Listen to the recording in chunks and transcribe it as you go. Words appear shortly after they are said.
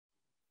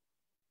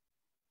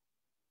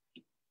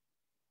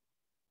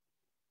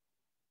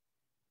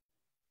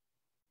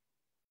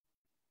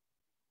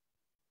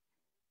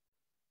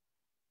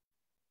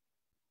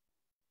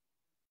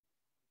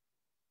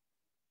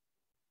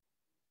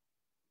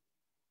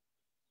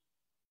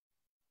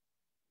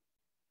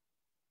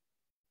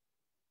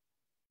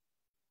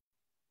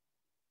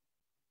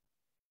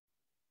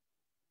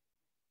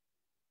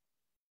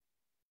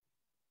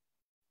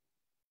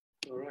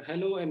All right.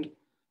 Hello, and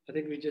I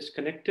think we just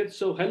connected.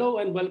 So hello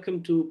and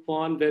welcome to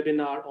PUAN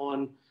webinar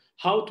on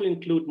how to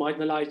include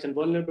marginalized and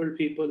vulnerable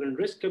people in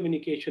risk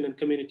communication and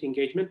community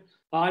engagement.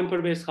 I'm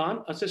Pervez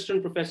Khan,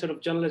 Assistant Professor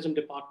of Journalism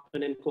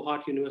Department in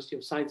Kohat University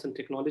of Science and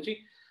Technology.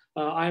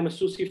 I am a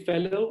SUSI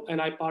Fellow and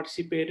I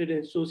participated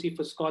in SUSI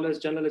for Scholars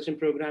Journalism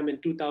Program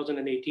in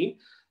 2018.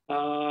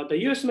 The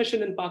US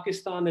mission in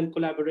Pakistan, in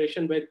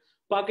collaboration with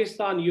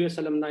Pakistan-U.S.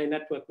 Alumni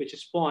Network, which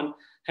is PUAN,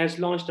 has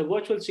launched a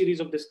virtual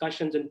series of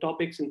discussions and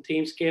topics and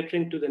themes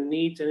catering to the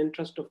needs and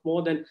interests of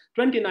more than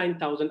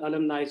 29,000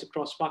 alumni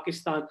across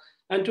Pakistan.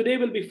 And today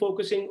we'll be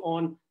focusing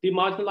on the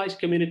marginalized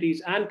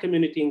communities and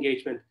community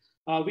engagement.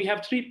 We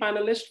have three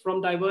panelists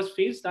from diverse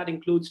fields. That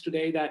includes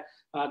today that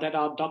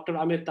are Dr.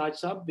 Aamer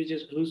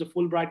who's a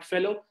Fulbright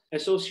Fellow,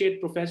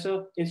 Associate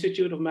Professor,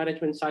 Institute of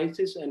Management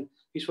Sciences, and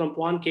he's from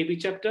PUAN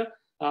KP chapter.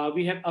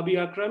 We have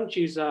Abia Akram,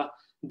 she's a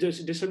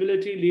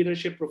Disability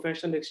Leadership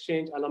Professional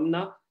Exchange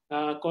alumna,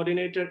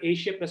 Coordinator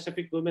Asia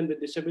Pacific Women with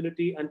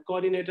Disability, and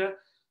Coordinator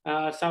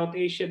South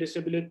Asia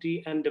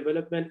Disability and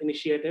Development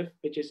Initiative,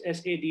 which is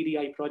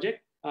SADDI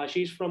project.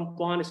 She's from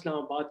PUAN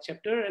Islamabad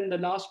chapter. And the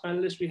last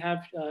panelist we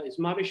have is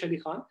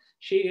Mahvesh Khan.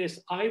 She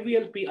is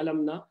IVLP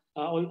alumna,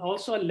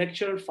 also a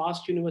lecturer at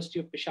FAST University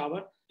of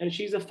Peshawar. And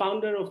she's the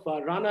founder of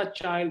Rana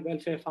Child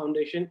Welfare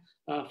Foundation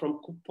from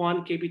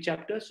PUAN KP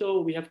chapter.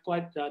 So we have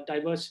quite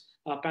diverse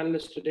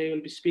panelists today.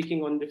 We'll be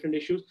speaking on different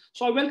issues.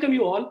 So I welcome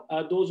you all,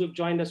 those who've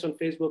joined us on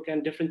Facebook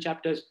and different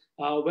chapters.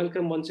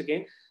 Welcome once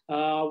again.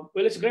 Well,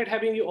 it's great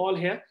having you all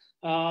here.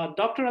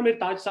 Dr.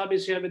 Aamer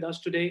is here with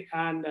us today,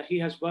 and he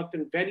has worked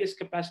in various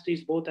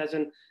capacities, both as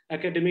an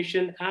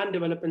academician and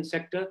development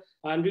sector.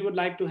 And we would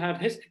like to have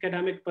his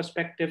academic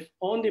perspective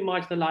on the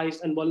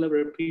marginalized and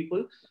vulnerable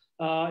people,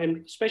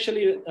 and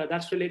especially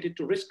that's related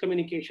to risk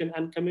communication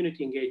and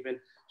community engagement.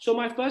 So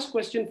my first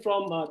question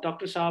from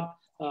Dr. Saab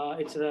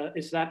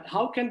is that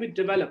how can we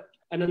develop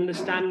an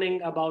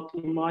understanding about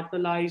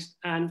marginalized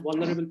and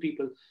vulnerable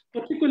people,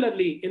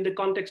 particularly in the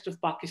context of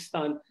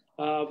Pakistan,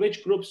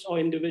 which groups or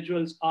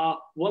individuals are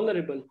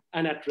vulnerable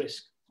and at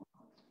risk?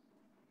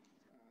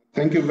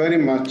 Thank you very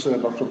much,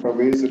 Dr.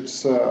 Pervez.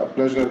 It's a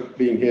pleasure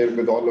being here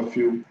with all of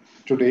you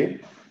today.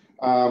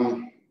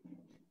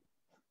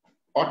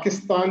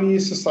 Pakistani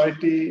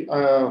society,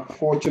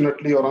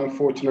 fortunately or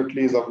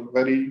unfortunately, is a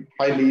very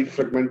highly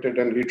fragmented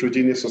and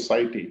heterogeneous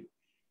society.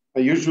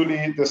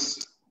 Usually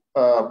this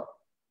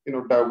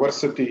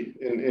diversity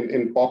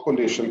in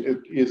population, it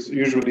is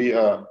usually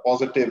a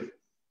positive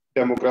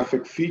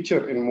demographic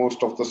feature in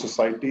most of the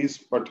societies,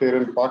 but here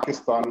in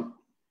Pakistan,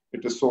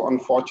 it is so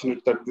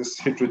unfortunate that this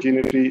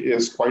heterogeneity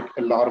is quite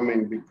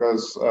alarming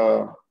because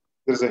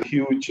there's a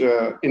huge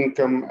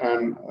income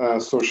and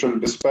social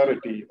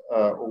disparity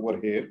over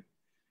here.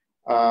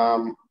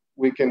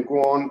 We can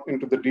go on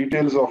into the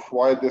details of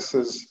why this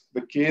is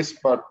the case,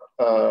 but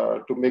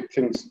to make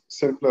things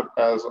simpler,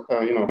 as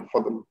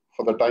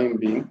for the time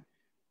being,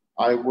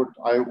 I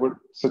would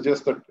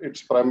suggest that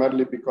it's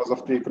primarily because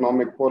of the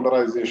economic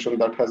polarization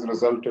that has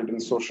resulted in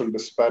social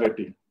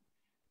disparity.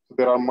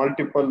 There are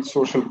multiple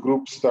social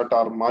groups that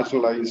are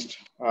marginalized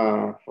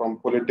from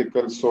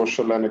political,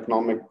 social, and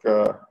economic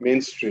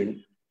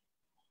mainstream.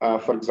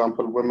 For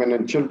example, women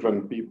and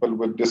children, people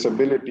with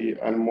disability,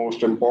 and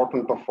most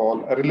important of all,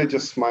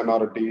 religious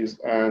minorities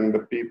and the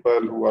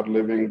people who are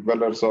living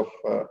dwellers of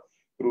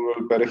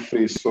rural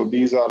peripheries. So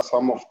these are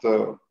some of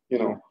the,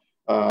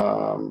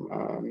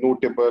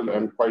 notable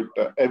and quite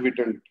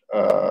evident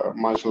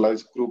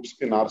marginalized groups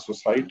in our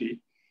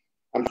society.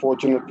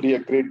 Unfortunately, a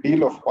great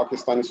deal of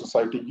Pakistani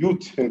society,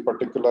 youth in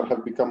particular,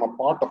 have become a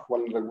part of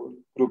vulnerable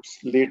groups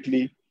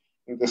lately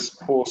in this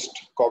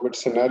post-COVID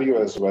scenario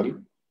as well.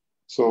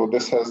 So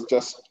this has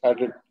just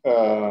added,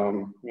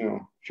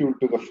 fuel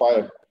to the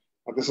fire.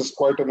 This is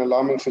quite an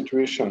alarming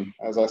situation,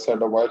 as I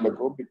said a while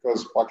ago,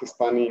 because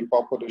Pakistani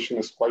population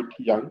is quite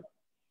young.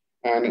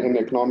 And in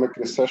economic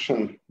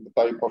recession, the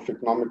type of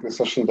economic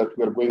recession that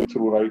we're going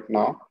through right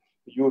now,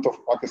 the youth of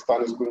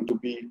Pakistan is going to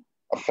be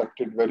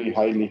affected very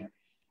highly.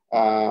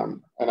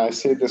 And I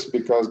say this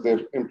because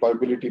their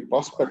employability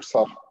prospects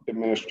are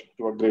diminished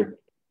to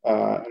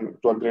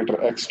a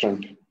greater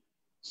extent.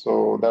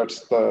 So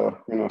that's the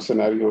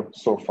scenario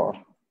so far.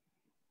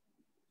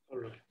 All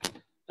right.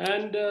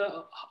 And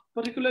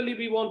particularly,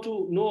 we want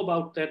to know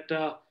about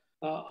that.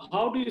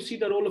 How do you see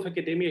the role of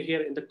academia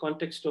here in the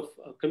context of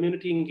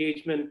community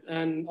engagement?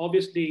 And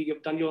obviously,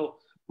 you've done your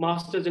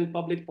master's in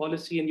public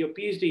policy and your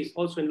PhD is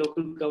also in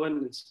local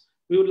governance.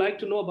 We would like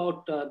to know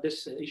about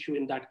this issue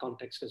in that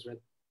context as well.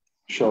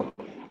 Sure.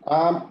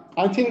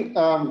 I think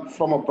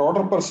from a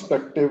broader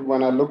perspective,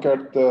 when I look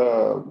at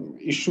the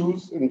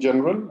issues in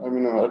general,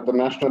 at the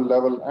national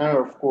level and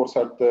of course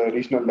at the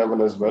regional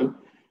level as well,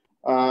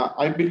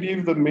 I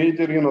believe the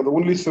major, the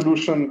only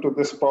solution to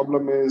this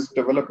problem is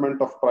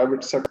development of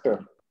private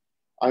sector.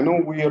 I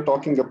know we are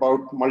talking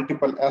about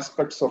multiple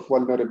aspects of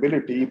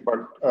vulnerability,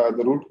 but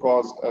the root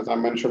cause, as I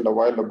mentioned a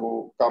while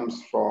ago,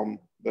 comes from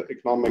the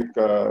economic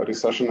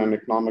recession and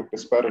economic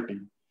disparity.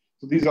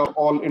 So these are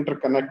all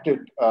interconnected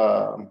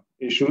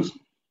issues.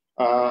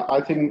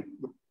 I think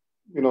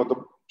the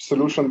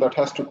solution that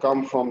has to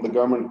come from the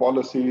government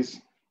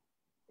policies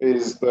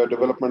is the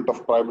development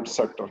of private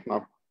sector.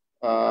 Now,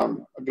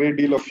 a great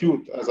deal of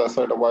youth, as I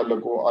said a while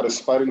ago, are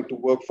aspiring to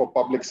work for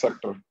public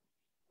sector.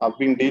 I've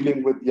been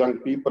dealing with young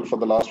people for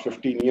the last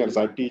 15 years.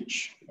 I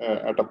teach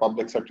at a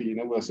public sector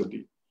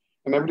university.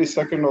 And every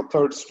second or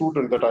third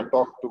student that I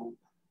talk to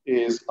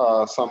is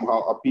somehow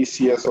a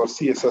PCS or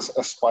CSS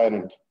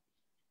aspirant.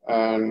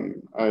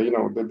 And,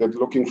 they're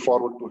looking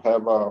forward to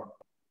have a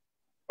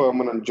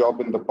permanent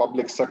job in the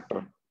public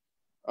sector.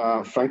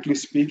 Frankly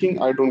speaking,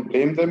 I don't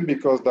blame them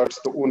because that's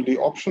the only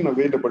option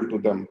available to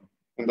them.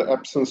 In the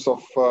absence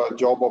of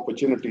job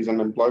opportunities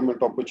and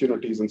employment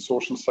opportunities in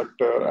social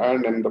sector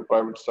and in the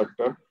private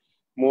sector,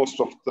 most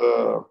of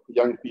the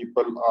young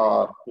people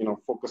are,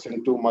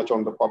 focusing too much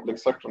on the public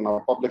sector.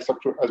 Now, public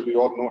sector, as we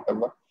all know,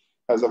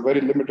 has a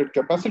very limited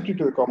capacity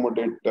to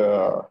accommodate,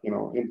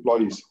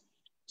 employees.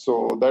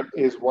 So that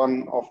is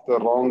one of the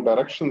wrong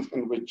directions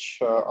in which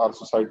our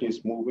society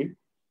is moving.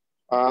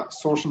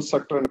 Social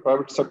sector and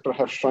private sector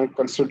have shrunk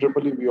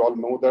considerably. We all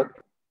know that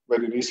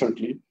very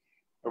recently,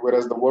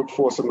 whereas the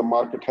workforce in the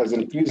market has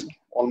increased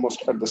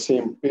almost at the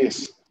same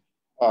pace.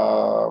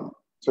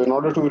 So in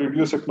order to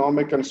reduce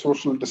economic and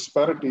social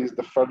disparities,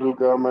 the federal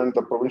government,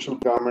 the provincial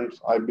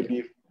governments, I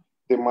believe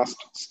they must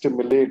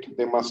stimulate,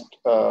 they must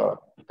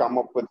come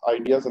up with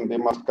ideas, and they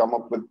must come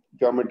up with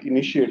government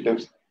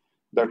initiatives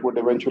that would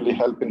eventually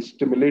help in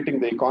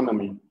stimulating the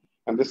economy.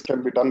 And this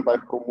can be done by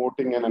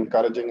promoting and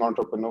encouraging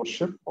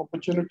entrepreneurship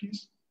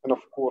opportunities, and of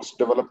course,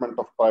 development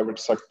of private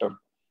sector.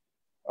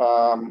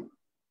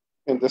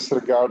 In this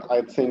regard,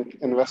 I think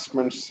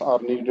investments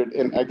are needed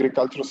in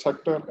agricultural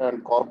sector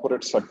and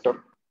corporate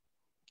sector.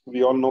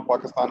 We all know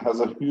Pakistan has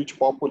a huge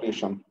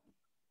population,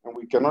 and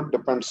we cannot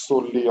depend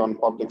solely on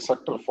public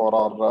sector for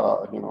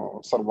our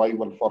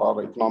survival, for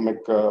our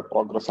economic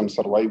progress and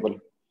survival.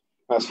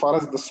 As far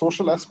as the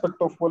social aspect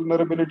of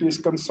vulnerability is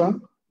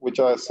concerned, which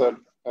I said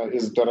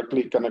is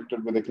directly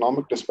connected with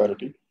economic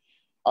disparity,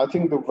 I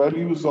think the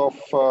values of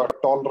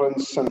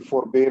tolerance and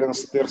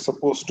forbearance, they're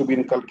supposed to be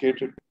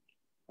inculcated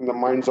in the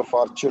minds of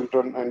our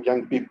children and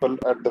young people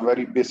at the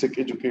very basic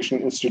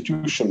education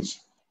institutions.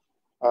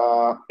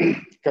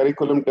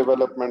 Curriculum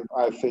development,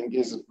 I think,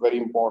 is very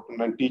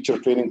important, and teacher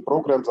training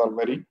programs are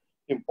very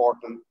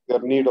important. They're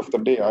need of the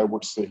day, I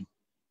would say.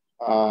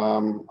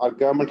 Our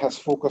government has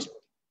focused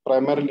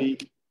primarily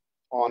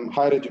on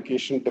higher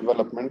education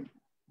development,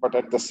 but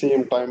at the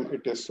same time,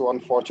 it is so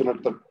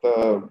unfortunate that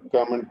the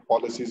government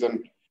policies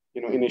and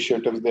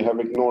initiatives, they have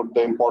ignored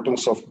the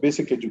importance of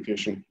basic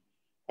education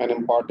and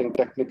imparting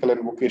technical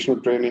and vocational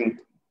training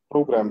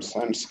programs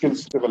and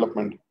skills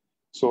development.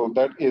 So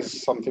that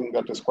is something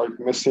that is quite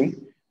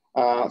missing.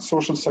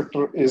 Social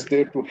sector is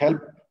there to help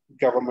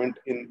government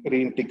in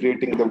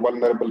reintegrating the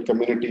vulnerable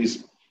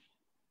communities.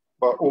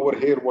 But over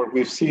here, what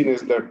we've seen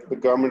is that the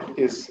government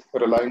is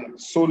relying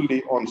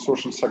solely on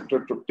social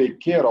sector to take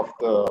care of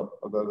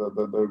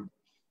the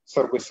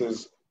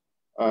services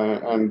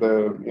and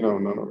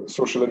the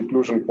social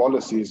inclusion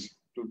policies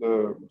to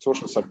the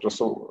social sector.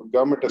 So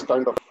government is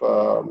kind of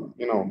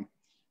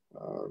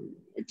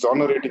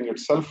exonerating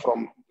itself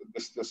from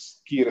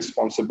this key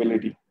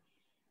responsibility,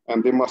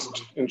 and they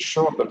must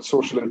ensure that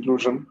social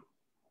inclusion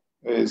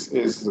is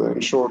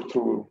ensured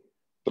through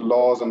the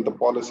laws and the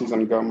policies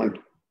and government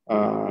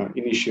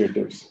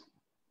initiatives.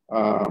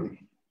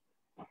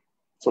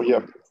 So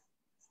yeah,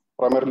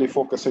 primarily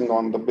focusing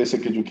on the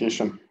basic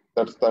education.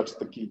 That's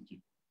the key.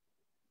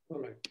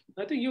 All right.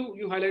 I think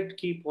you highlight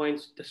key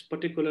points,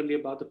 particularly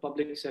about the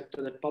public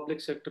sector, that public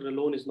sector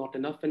alone is not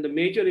enough. And the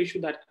major issue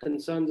that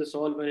concerns us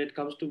all when it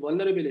comes to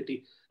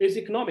vulnerability is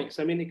economics.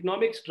 I mean,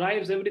 economics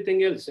drives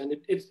everything else. And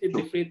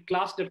if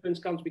class difference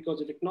comes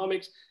because of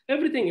economics,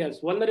 everything else,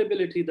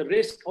 vulnerability, the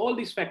risk, all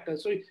these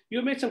factors. So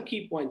you made some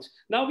key points.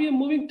 Now we are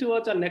moving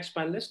towards our next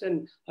panelist.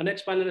 And our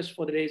next panelist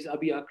for the day is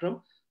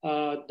Akram,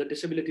 the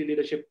Disability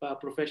Leadership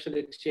Professional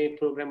Exchange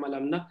Program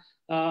alumna.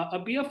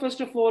 Abia, first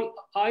of all,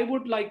 I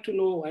would like to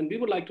know, and we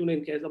would like to know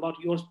in case about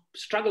your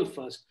struggle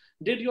first.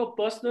 Did your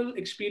personal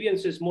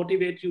experiences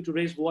motivate you to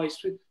raise voice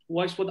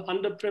for the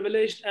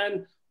underprivileged?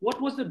 And what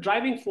was the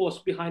driving force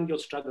behind your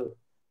struggle?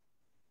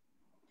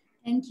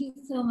 Thank you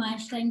so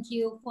much. Thank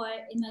you for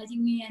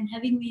inviting me and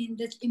having me in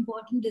this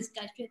important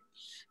discussion.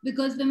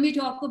 Because when we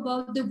talk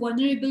about the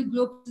vulnerable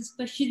groups,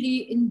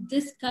 especially in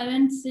this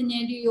current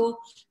scenario,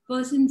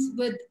 persons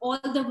with all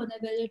the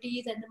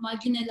vulnerabilities and the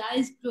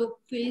marginalized group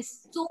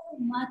face so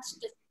much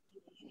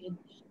discrimination.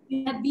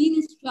 We have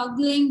been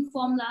struggling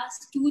from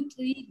last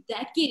 2-3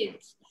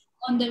 decades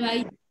on the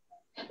right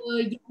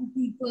for young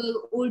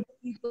people, old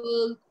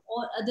people,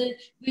 or other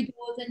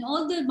widows, and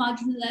all the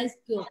marginalized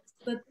groups,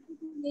 but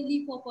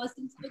particularly for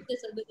persons with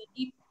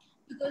disability,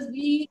 because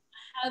we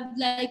have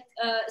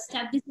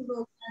established an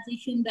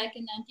organization back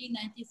in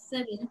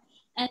 1997,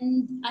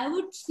 and I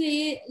would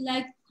say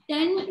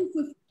 10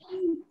 to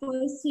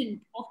 15%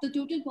 of the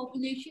total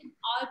population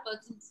are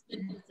persons with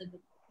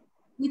disability,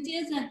 which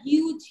is a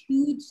huge,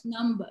 huge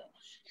number.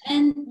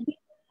 And we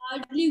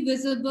hardly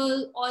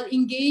visible or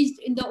engaged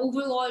in the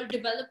overall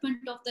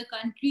development of the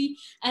country.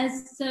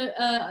 As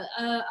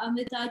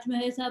Amitaj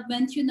Mahesh have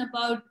mentioned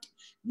about,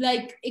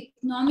 like,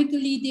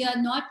 economically they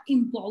are not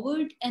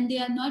empowered and they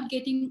are not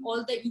getting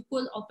all the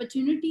equal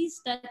opportunities.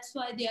 That's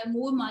why they are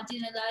more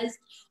marginalized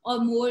or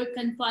more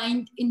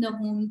confined in the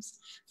homes.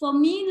 For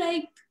me,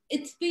 like,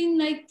 it's been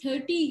like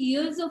 30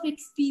 years of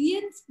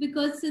experience,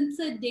 because since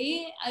the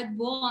day I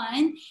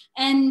born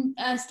and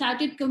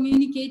started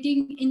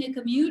communicating in a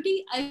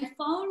community, I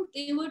found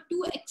there were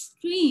two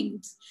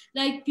extremes.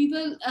 Like,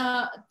 people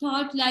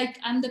thought like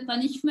I'm the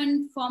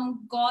punishment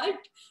from God,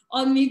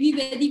 or maybe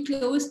very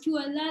close to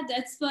Allah.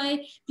 That's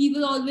why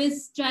people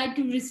always try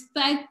to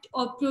respect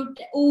or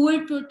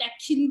over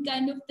protection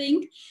kind of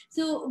thing.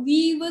 So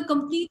we were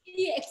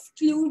completely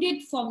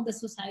excluded from the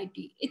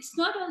society. It's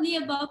not only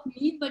about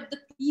me, but the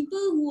people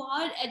who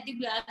are at the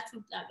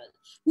grassroots level,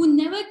 who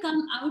never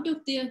come out of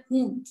their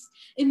homes.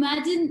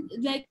 Imagine,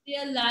 like,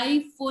 their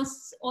life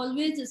was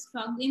always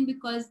struggling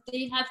because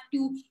they have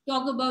to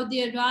talk about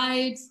their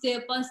rights,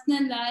 their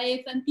personal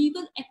life, and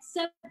people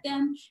accept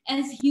them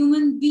as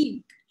human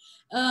beings.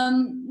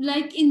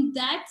 Like, in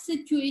that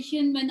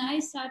situation, when I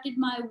started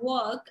my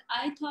work,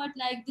 I thought,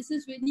 like, this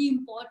is really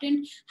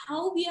important,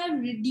 how we are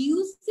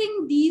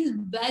reducing these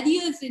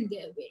barriers in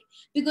their way.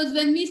 Because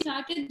when we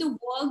started the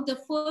work,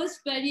 the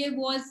first barrier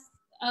was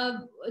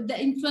the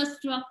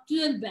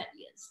infrastructural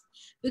barriers.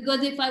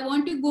 Because if I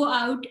want to go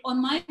out on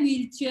my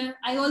wheelchair,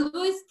 I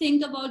always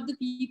think about the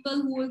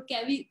people who will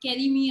carry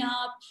me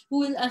up, who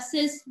will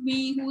assist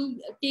me, who will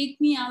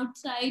take me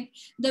outside.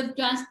 The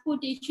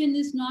transportation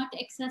is not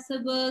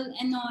accessible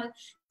and all.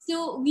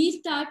 So we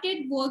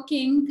started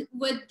working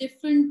with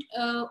different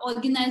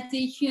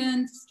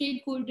organizations,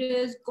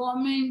 stakeholders,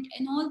 government,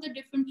 and all the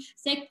different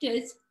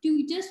sectors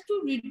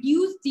to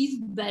reduce these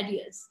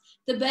barriers.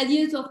 The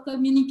barriers of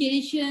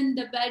communication,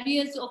 the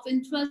barriers of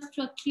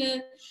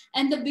infrastructure,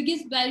 and the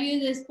biggest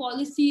barrier is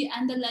policy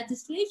and the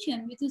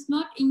legislation, which is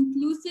not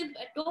inclusive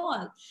at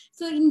all.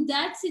 So in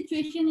that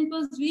situation, it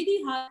was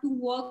really hard to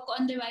work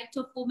on the rights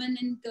of women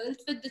and girls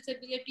with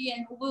disability,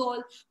 and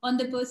overall on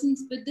the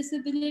persons with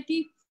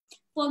disability.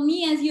 For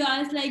me, as you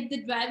asked, like,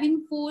 the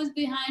driving force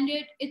behind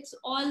it, it's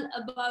all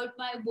about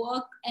my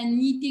work and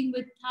meeting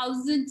with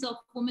thousands of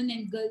women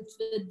and girls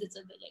with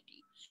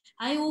disability.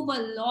 I hope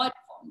a lot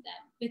from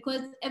them,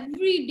 because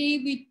every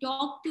day we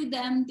talk to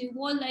them, they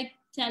were like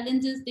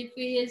challenges they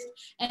faced,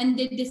 and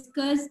they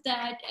discuss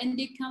that, and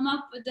they come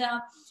up with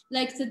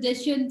like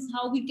suggestions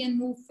how we can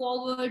move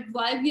forward,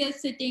 why we are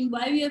sitting,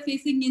 why we are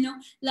facing,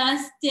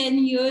 last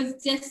 10 years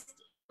just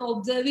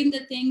observing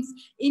the things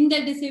in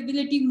the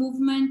disability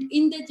movement,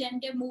 in the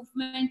gender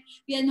movement.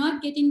 We are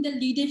not getting the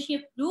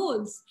leadership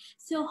roles.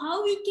 So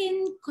how we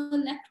can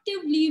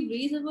collectively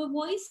raise our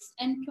voice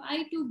and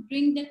try to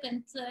bring the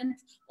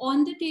concerns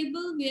on the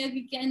table where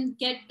we can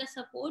get the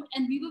support.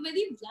 And we were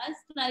very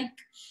blessed, like,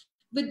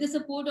 with the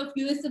support of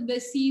US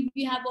Embassy,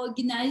 we have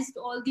organized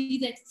all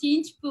these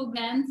exchange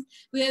programs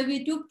where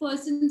we took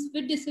persons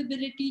with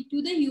disability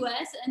to the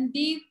US, and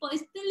they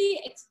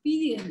personally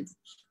experienced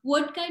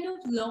what kind of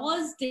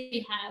laws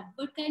they have,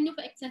 what kind of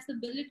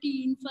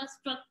accessibility,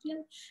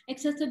 infrastructure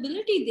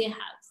accessibility they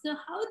have. So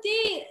how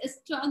they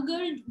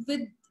struggled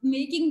with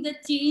making the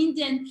change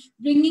and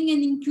bringing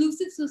an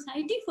inclusive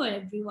society for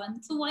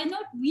everyone. So why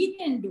not we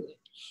can do it?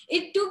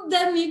 It took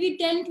them maybe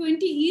 10,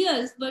 20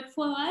 years, but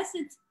for us,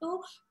 it's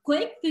so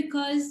quick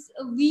because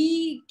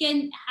we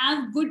can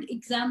have good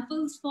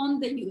examples from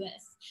the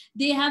US.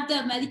 They have the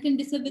American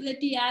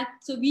Disability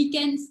Act, so we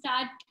can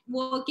start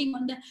working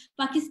on the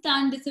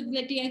Pakistan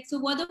Disability Act. So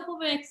one of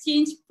our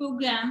exchange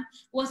program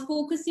was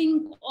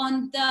focusing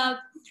on the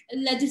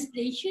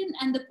legislation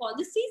and the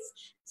policies.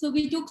 So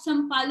we took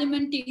some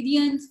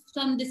parliamentarians,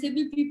 some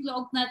disabled people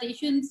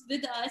organizations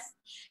with us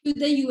to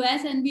the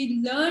US, and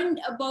we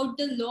learned about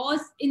the laws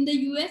in the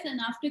US.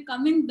 And after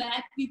coming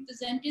back, we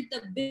presented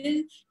the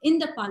bill in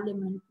the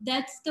parliament.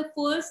 That's the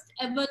first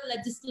ever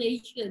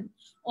legislation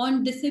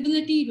on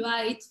disability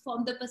rights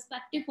from the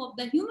perspective of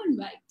the human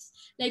rights,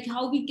 like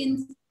how we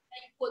can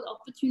equal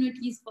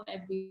opportunities for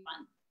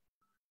everyone.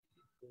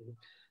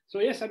 So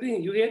yes, I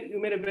think you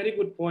made a very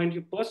good point.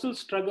 Your personal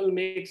struggle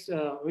makes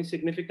a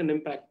significant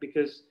impact,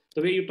 because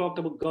the way you talked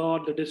about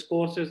God, the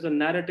discourses, the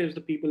narratives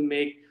that people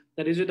make,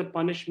 that is it a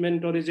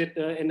punishment or is it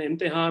an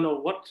imtihan,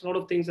 or what sort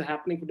of things are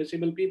happening for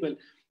disabled people.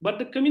 But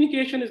the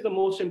communication is the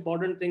most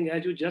important thing,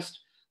 as you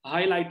just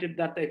highlighted,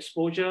 that the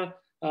exposure,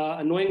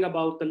 knowing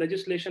about the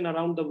legislation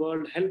around the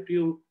world help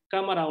you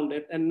come around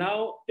it. And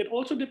now it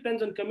also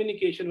depends on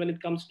communication when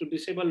it comes to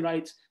disabled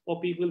rights or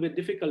people with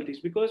difficulties,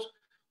 because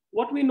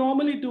what we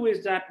normally do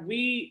is that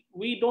we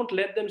don't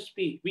let them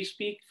speak. We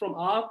speak from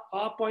our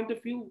point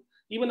of view.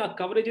 Even our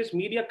coverages,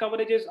 media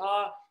coverages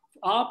are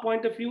our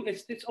point of view.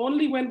 It's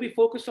only when we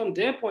focus on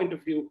their point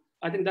of view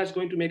I think that's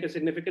going to make a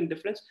significant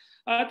difference.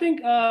 I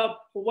think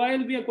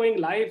while we are going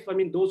live, I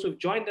mean, those who've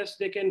joined us,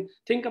 they can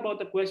think about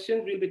the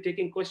questions. We'll be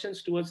taking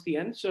questions towards the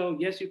end. So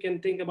yes, you can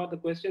think about the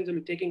questions and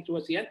we're taking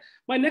towards the end.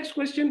 My next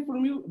question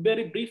from you,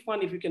 very brief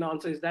one, if you can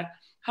answer, is that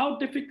how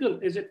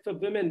difficult is it for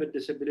women with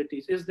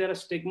disabilities? Is there a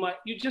stigma?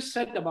 You just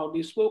said about,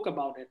 you spoke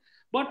about it,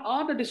 but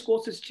are the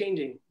discourses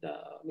changing?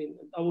 I mean,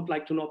 I would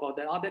like to know about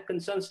that. Are there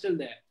concerns still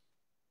there?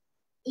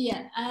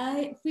 Yeah,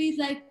 I feel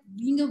like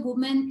being a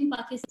woman in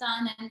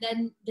Pakistan and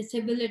then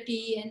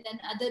disability and then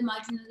other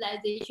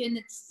marginalization,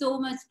 it's so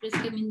much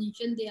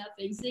discrimination they are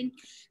facing.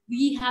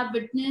 We have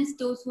witnessed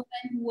those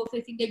women who are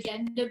facing the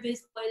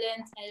gender-based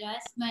violence,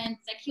 harassment,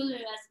 sexual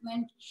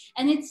harassment,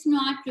 and it's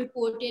not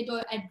reported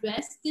or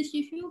addressed this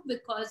issue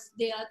because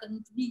they are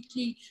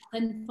completely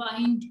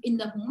confined in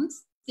the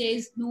homes. There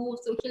is no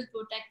social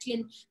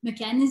protection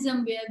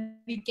mechanism where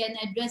we can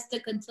address the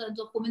concerns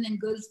of women and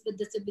girls with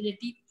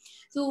disability.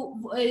 So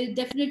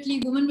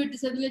definitely women with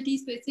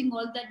disabilities facing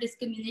all that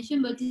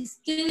discrimination, but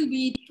still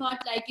we thought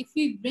like if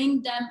we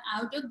bring them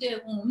out of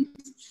their homes,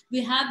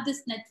 we have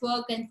this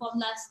network, and from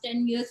last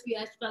 10 years, we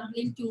are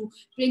struggling to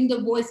bring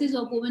the voices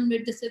of women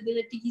with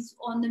disabilities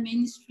on the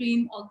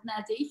mainstream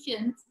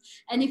organizations.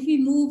 And if we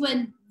move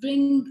and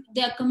bring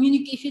their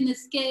communication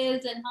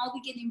skills and how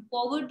we can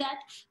empower that,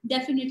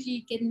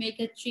 definitely can make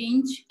a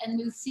change, and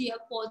we'll see a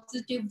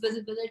positive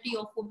visibility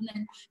of women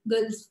and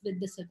girls with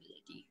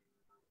disability.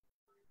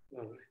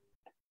 All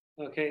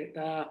right. Okay.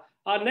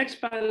 Our next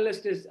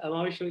panelist is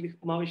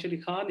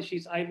Mahvesh Khan.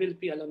 She's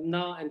IVLP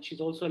alumna, and she's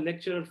also a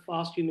lecturer at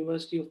FAST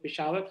University of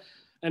Peshawar,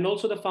 and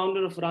also the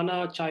founder of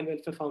Rana Child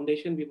Welfare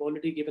Foundation. We've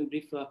already given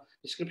brief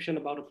description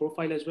about her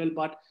profile as well.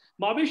 But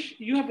Mahvesh,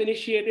 you have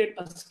initiated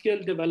a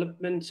skill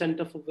development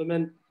center for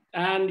women,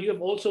 and you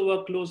have also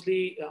worked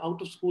closely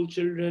out of school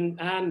children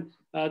and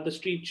the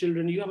street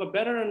children. You have a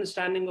better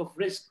understanding of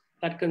risk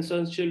that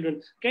concerns children.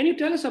 Can you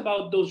tell us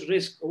about those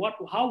risks?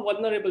 How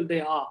vulnerable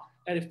they are,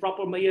 and if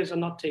proper measures are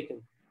not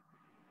taken?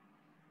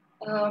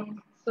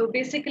 So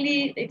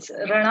basically, it's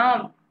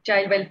Rana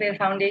Child Welfare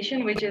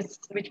Foundation, which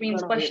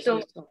means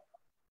Pashto,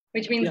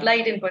 which means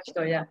light in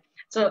Pashto. Yeah.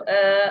 So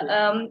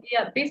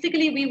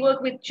basically we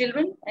work with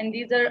children, and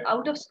these are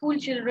out of school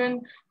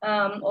children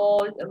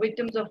or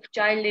victims of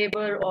child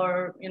labor,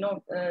 or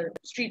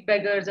street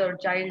beggars or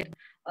child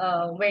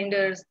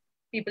vendors,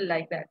 people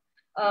like that.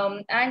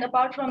 And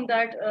apart from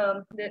that,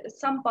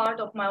 some part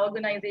of my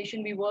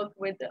organization, we work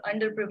with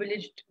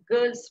underprivileged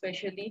girls,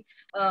 especially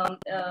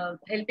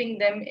helping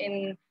them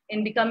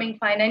in becoming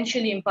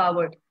financially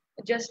empowered,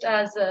 just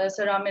as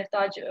Sir Aamer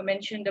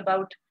mentioned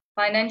about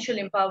financial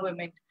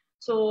empowerment.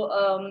 So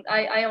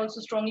I also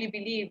strongly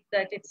believe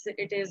that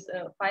it is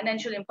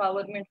financial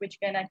empowerment which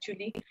can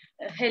actually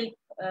help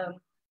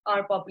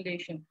our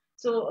population.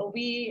 So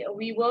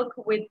we work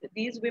with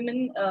these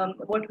women.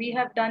 What we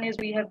have done is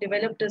we have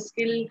developed a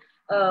skill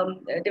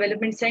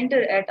development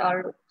center at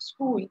our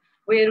school,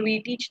 where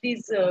we teach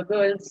these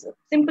girls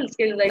simple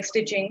skills like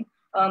stitching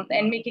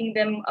and making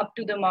them up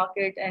to the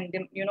market and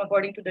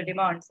according to the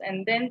demands.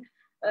 And then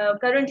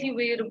currently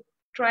we're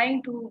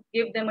trying to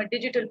give them a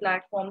digital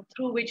platform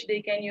through which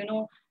they can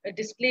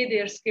display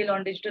their skill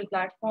on digital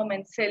platform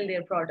and sell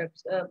their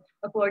products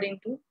according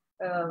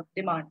to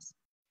demands.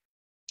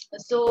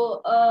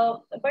 So,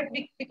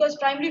 because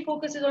primary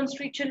focus is on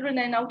street children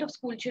and out of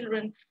school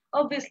children,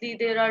 obviously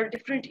there are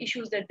different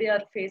issues that they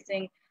are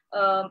facing,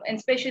 and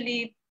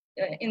especially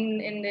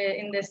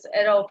in this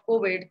era of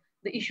COVID,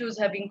 the issues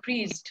have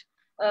increased.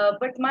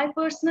 But my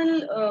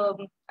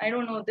personal, I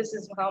don't know, this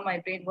is how my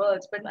brain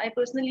works, but I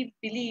personally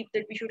believe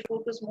that we should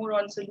focus more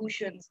on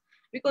solutions,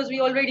 because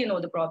we already know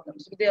the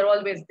problems. They are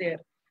always there.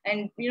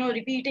 And,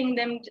 repeating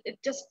them, it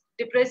just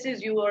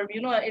depresses you, or,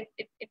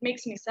 it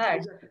makes me sad.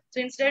 Exactly. So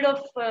instead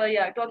of,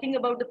 talking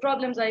about the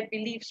problems, I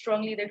believe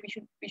strongly that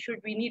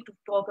we need to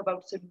talk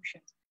about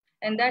solutions.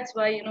 And that's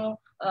why,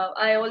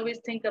 I always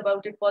think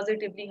about it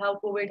positively, how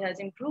COVID has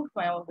improved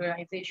my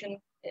organization.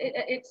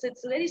 It's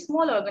a very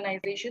small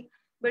organization,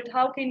 but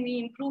how can we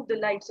improve the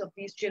lives of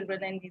these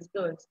children and these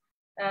girls?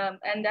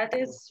 And that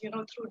is,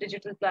 through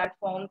digital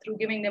platform, through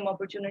giving them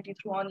opportunity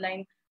through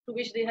online, through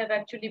which they have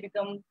actually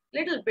become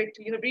little bit,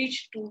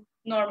 reached to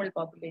normal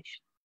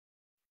population.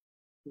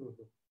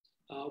 Mm-hmm.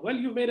 Well,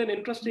 you made an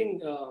interesting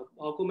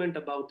argument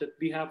about that.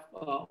 We have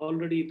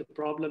already, the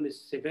problem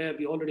is severe.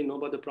 We already know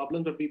about the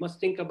problem, but we must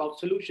think about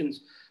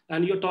solutions.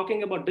 And you're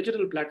talking about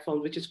digital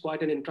platforms, which is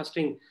quite an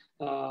interesting,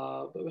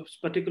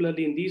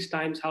 particularly in these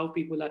times, how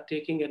people are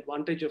taking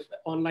advantage of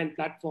online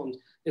platforms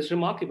is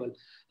remarkable.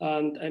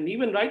 And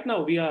even right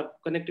now, we are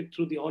connected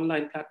through the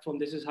online platform.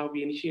 This is how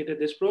we initiated.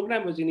 This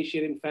program was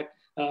initiated, in fact,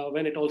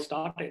 when it all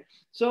started.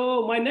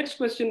 So my next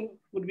question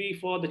would be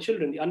for the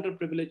children, the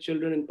underprivileged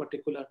children in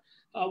particular.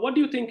 What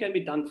do you think can be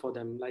done for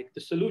them? Like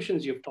the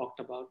solutions you've talked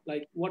about,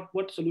 like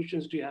what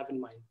solutions do you have in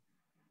mind?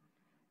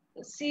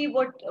 See,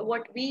 what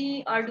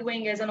we are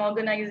doing as an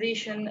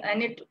organization,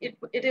 and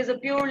it is a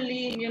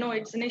purely,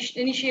 it's an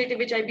initiative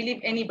which I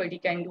believe anybody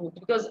can do,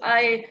 because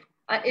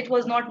it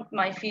was not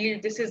my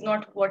field. This is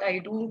not what I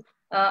do.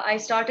 I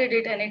started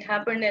it and it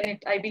happened, and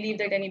I believe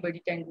that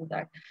anybody can do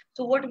that.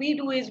 So what we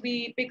do is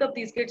we pick up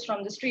these kids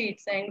from the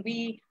streets and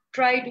we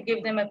try to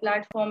give them a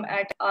platform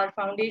at our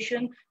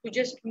foundation to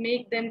just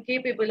make them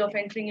capable of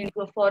entering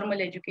into a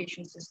formal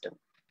education system.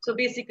 So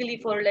basically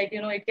for like,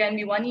 it can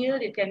be 1 year,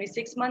 it can be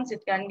 6 months,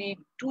 it can be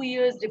 2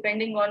 years,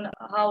 depending on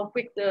how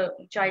quick the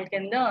child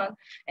can learn.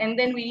 And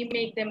then we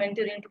make them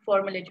enter into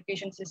formal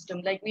education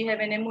system. Like we have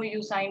an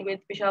MOU signed with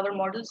Peshawar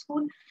Model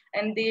School,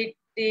 and they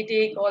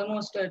take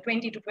almost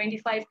 20 to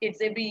 25 kids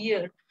every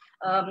year.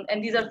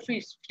 And these are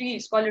free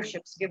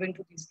scholarships given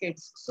to these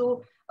kids.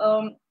 So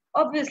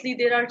obviously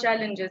there are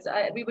challenges.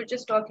 We were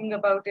just talking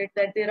about it,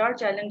 that there are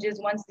challenges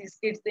once these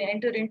kids, they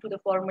enter into the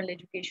formal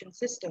education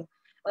system.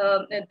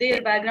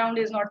 Their background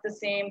is not the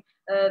same.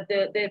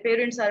 Their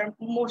parents are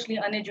mostly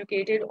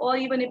uneducated, or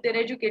even if they're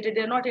educated,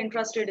 they're not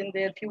interested in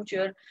their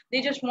future.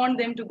 They just want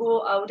them to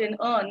go out and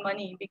earn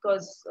money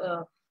because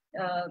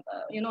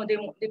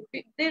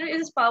there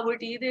is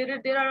poverty,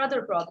 there are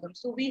other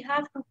problems. So we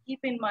have to keep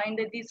in mind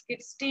that these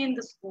kids stay in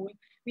the school.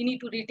 We need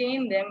to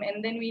retain them,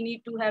 and then we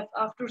need to have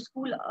after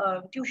school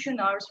tuition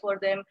hours for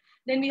them.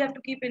 Then we have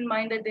to keep in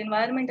mind that the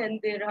environment in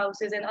their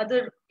houses and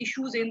other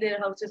issues in their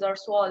houses are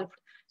solved,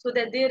 so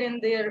that they're in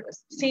their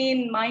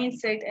sane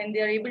mindset and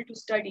they're able to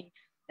study.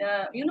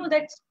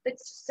 That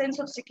sense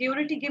of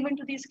security given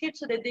to these kids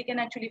so that they can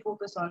actually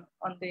focus on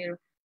their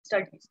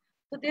studies.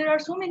 So there are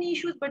so many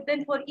issues, but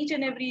then for each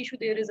and every issue,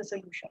 there is a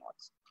solution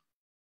also.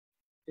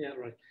 Yeah,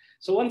 right.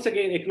 So once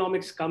again,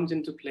 economics comes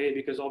into play,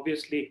 because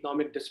obviously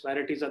economic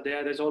disparities are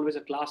there. There's always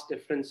a class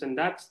difference, and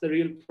that's the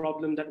real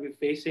problem that we're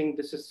facing.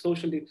 This is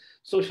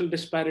social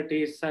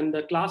disparities, and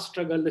the class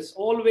struggle is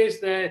always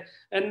there.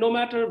 And no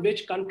matter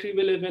which country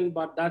we live in,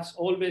 but that's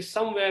always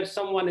somewhere,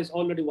 someone is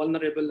already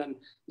vulnerable, and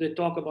they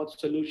talk about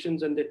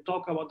solutions and they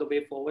talk about the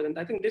way forward. And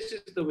I think this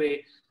is the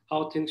way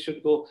how things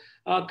should go.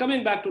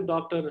 Coming back to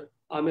Dr.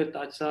 Aamer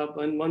Tajsab,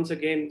 and once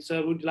again,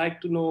 sir, would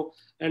like to know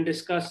and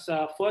discuss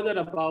further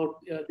about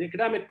the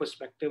academic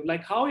perspective,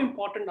 like how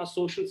important are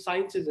social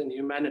sciences and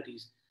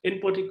humanities, in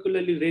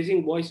particularly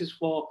raising voices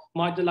for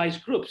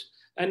marginalized groups?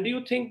 And do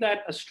you think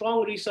that a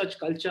strong research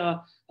culture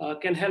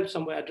can help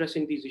somewhere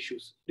addressing these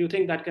issues? Do you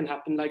think that can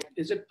happen? Like,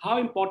 how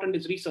important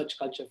is research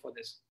culture for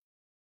this?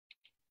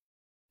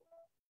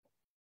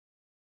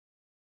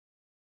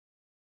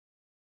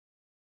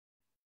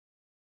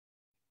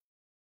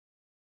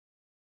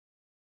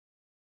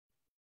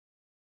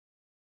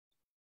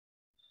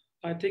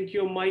 I think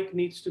your mic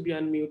needs to be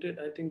unmuted.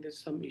 I think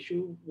there's some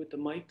issue with the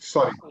mic.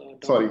 Sorry.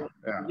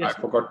 Yes,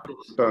 I forgot to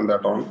turn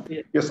that on.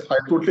 Yeah. Yes, I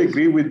totally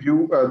agree with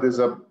you. There's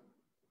a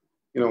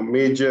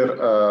major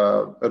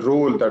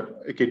role that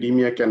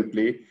academia can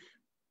play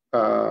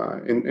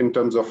in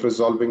terms of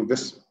resolving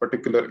this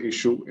particular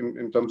issue,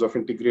 in terms of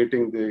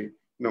integrating the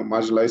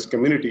marginalized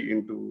community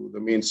into the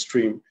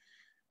mainstream.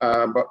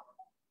 But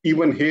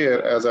even here,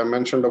 as I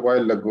mentioned a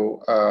while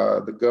ago,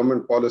 the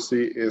government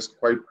policy is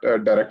quite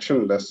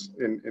directionless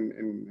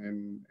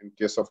in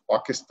case of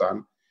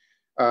Pakistan.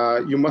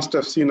 You must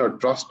have seen a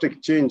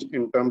drastic change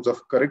in terms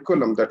of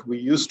curriculum that we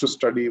used to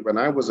study when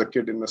I was a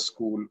kid in the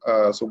school.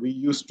 So we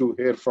used to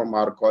hear from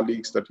our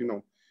colleagues that,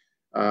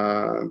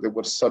 there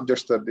were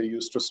subjects that they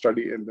used to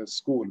study in the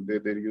school. They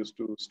used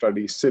to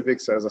study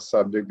civics as a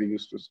subject. They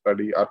used to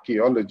study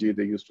archaeology.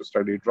 They used to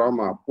study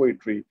drama,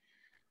 poetry,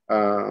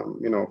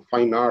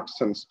 fine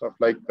arts and stuff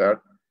like that.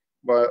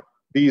 But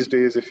these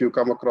days, if you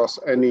come across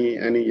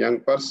any young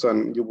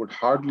person, you would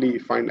hardly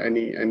find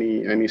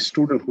any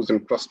student who's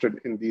interested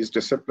in these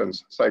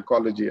disciplines: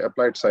 psychology,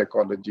 applied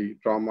psychology,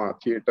 drama,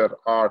 theater,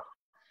 art.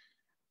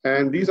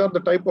 And these are the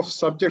type of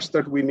subjects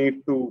that we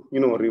need to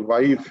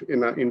revive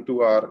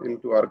into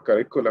our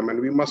curriculum,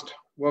 and we must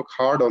work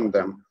hard on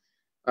them.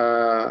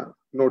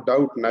 No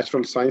doubt,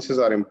 natural sciences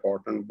are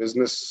important,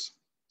 business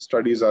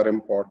studies are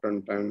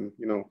important, and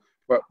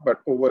But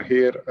over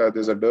here,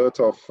 there's a dearth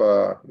of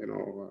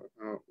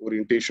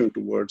orientation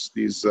towards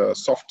these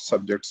soft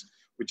subjects,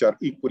 which are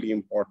equally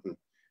important.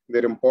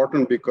 They're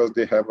important because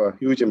they have a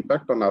huge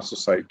impact on our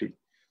society.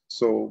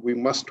 So we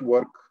must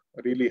work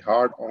really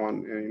hard on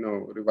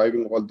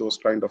reviving all those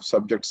kind of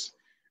subjects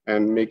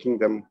and making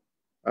them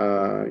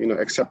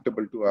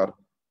acceptable to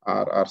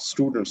our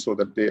students, so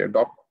that they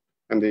adopt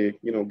and they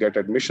get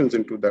admissions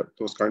into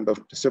those kind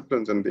of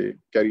disciplines, and they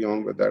carry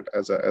on with that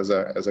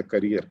as a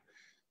career.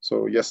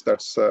 So yes,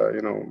 that's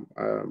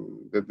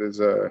there's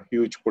a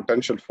huge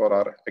potential for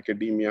our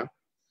academia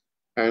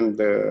and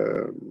the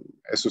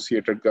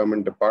associated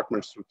government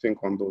departments to think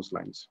on those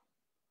lines.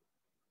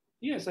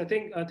 Yes, I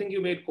think you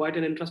made quite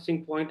an interesting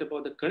point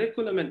about the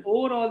curriculum and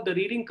overall the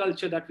reading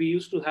culture that we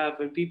used to have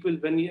when people,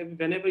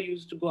 whenever you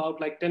used to go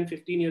out like 10,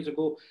 15 years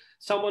ago,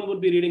 someone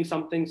would be reading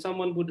something,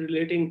 someone would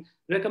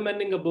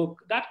recommending a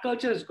book. That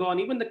culture is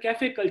gone. Even the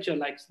cafe culture,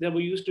 like there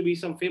used to be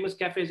some famous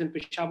cafes in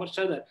Peshawar,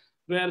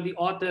 where the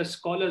authors,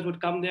 scholars would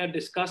come there,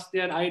 discuss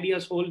their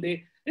ideas whole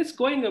day. It's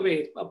going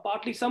away.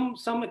 Partly some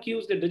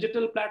accuse the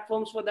digital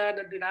platforms for that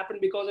it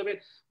happened because of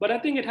it. But I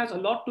think it has a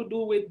lot to do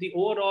with the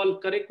overall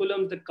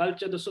curriculum, the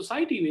culture, the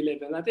society we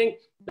live in. I think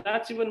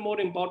that's even more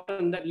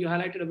important, that you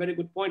highlighted a very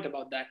good point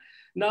about that.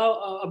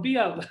 Now,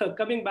 Abia,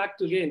 coming back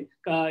to again,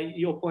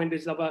 your point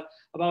is about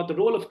the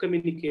role of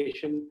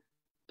communication,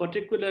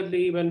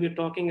 particularly when we're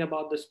talking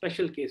about the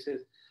special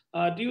cases.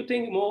 Do you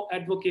think more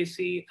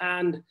advocacy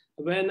and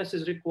awareness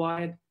is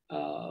required?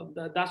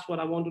 That's what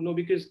I want to know,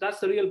 because that's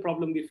the real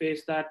problem we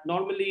face, that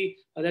normally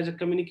there's a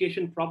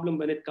communication problem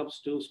when it comes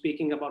to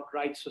speaking about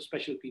rights for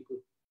special people.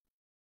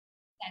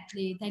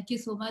 Exactly. Thank you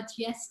so much.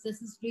 Yes, this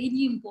is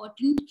really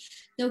important.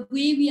 The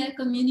way we are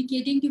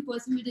communicating to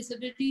persons with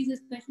disabilities,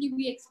 especially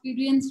we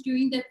experienced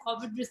during the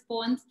COVID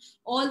response,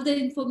 all the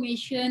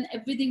information,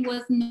 everything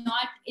was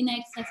not in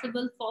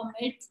accessible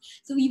formats.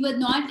 So we were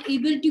not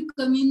able to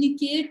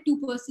communicate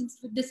to persons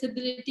with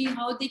disability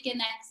how they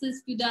can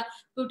access to the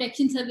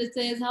protection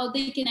services, how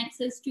they can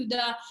access to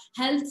the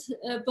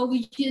health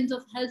provisions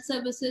of health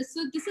services.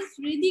 So this is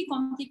really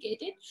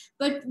complicated,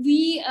 but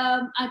we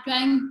are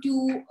trying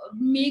to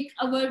make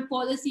our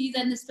policies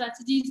and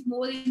strategies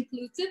more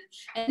inclusive,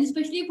 and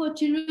especially for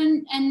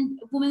children and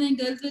women and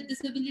girls with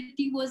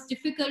disability was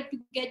difficult to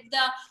get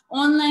the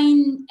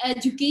online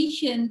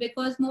education,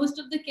 because most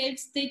of the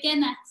kids they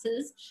can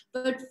access,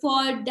 but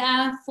for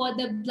deaf, for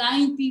the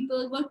blind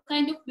people, what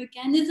kind of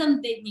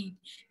mechanism they need?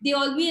 They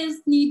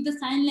always need the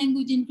sign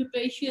language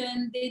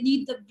interpretation, they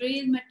need the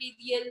braille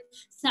material,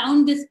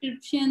 sound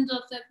descriptions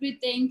of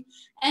everything.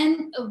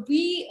 And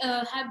we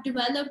have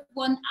developed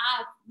one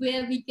app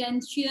where we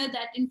can share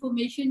that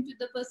information to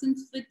the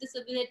persons with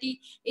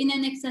disability in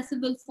an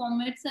accessible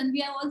formats. And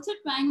we are also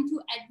trying to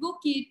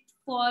advocate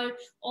for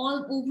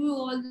all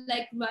overall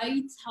like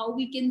rights, how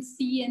we can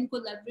see and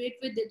collaborate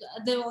with the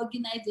other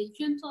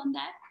organizations on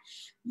that.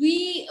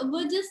 We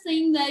were just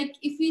saying, like,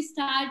 if we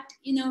start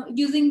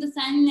using the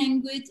sign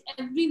language,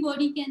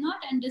 everybody cannot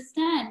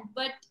understand,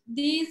 but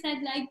they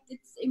said like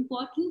it's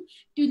important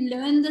to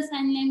learn the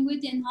sign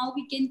language and how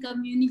we can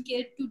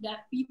communicate to deaf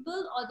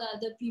people or the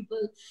other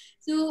people.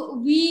 So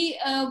we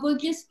were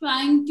just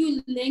trying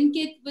to link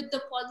it with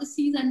the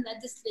policies and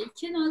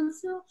legislation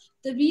also.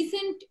 The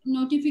recent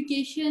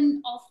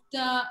notification of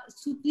the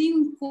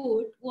Supreme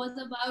Court was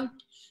about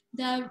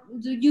the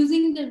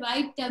using the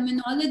right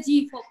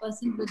terminology for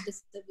person with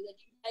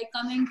disability, like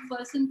coming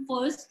person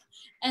first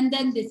and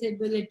then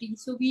disability.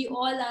 So we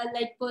all are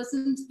like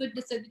persons with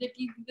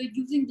disability, we were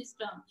using this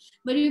term,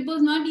 but it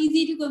was not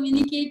easy to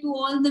communicate to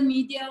all the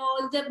media,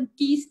 all the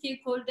key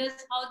stakeholders,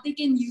 how they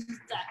can use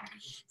that.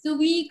 So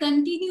we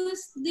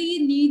continuously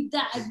need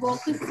the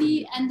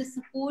advocacy and the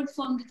support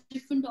from the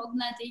different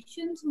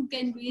organizations who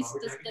can raise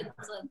this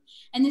concern,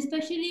 and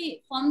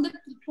especially from the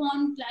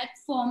PUAN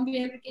platform,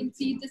 where we can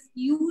see this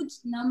huge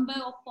number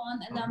of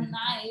PUAN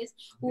alumni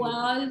who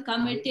are all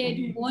committed,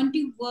 who want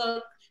to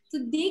work. So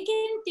they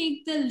can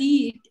take the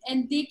lead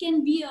and they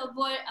can be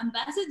our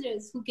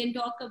ambassadors who can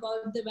talk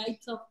about the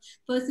rights of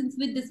persons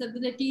with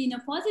disability in a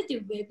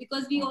positive way,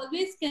 because we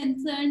always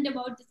concerned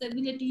about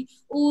disability.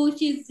 Oh,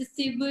 she's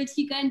disabled,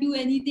 she can't do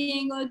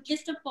anything, or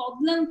just a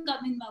problem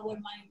come in our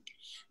mind.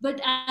 But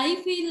I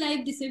feel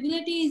like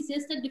disability is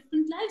just a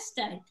different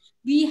lifestyle.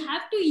 We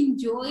have to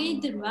enjoy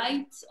the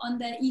rights on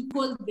the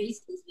equal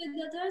basis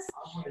with others.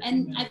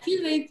 And I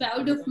feel very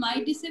proud of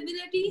my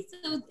disability.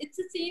 So it's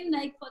the same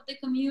like for the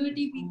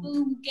community, people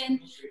who can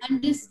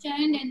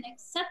understand and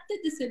accept the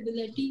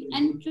disability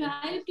and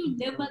try to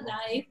live a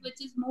life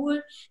which is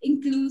more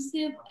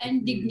inclusive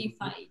and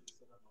dignified.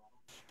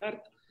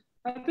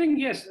 I think,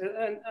 yes,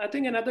 and I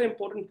think another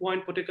important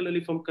point,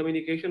 particularly from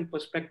communication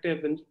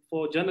perspective and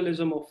for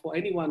journalism or for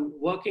anyone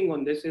working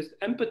on this, is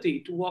empathy,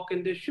 to walk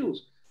in their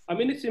shoes. I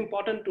mean, it's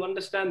important to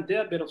understand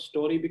their bit of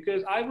story,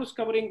 because I was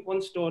covering one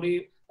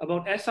story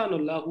about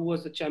Ehsanullah, who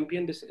was the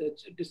champion, this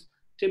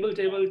table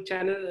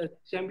channel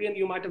champion.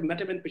 You might have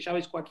met him in Peshawar,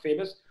 he's quite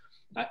famous.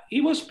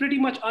 He was pretty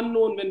much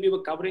unknown when we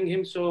were covering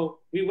him. So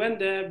we went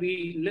there,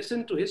 we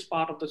listened to his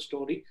part of the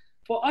story.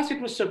 For us, it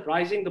was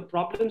surprising, the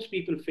problems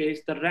people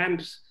face, the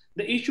ramps,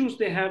 the issues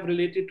they have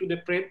related to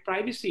their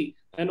privacy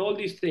and all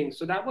these things.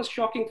 So that was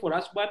shocking for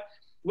us. But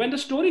when the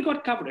story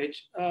got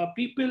coverage,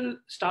 people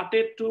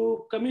started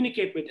to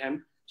communicate with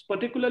him,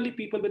 particularly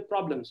people with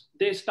problems.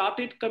 They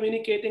started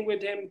communicating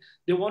with him.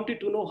 They wanted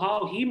to know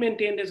how he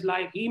maintained his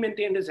life, he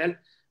maintained his health.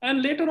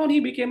 And later on, he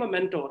became a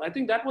mentor. I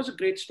think that was a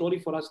great story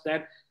for us,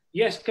 that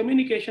yes,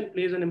 communication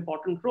plays an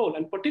important role.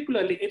 And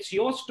particularly, it's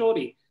your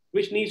story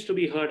which needs to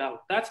be heard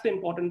out. That's the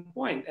important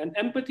point. And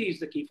empathy is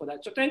the key for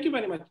that. So thank you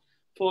very much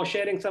for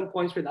sharing some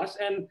points with us.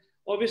 And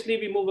obviously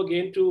we move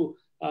again to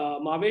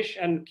Mahvesh,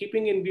 and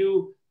keeping in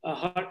view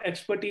her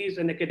expertise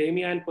in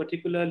academia, and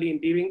particularly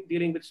in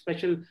dealing with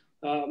special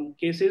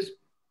cases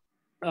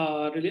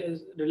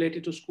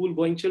related to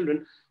school-going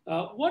children.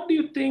 What do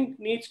you think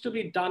needs to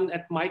be done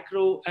at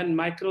micro and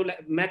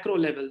macro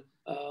level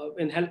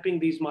in helping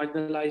these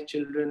marginalized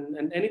children,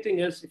 and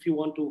anything else if you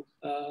want to,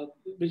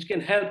 which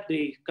can help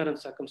the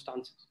current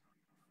circumstances?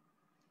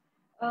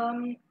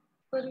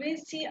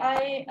 Pervez, see,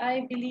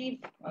 I believe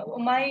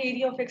my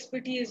area of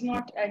expertise is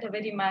not at a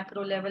very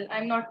macro level.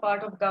 I'm not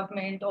part of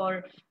government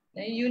or,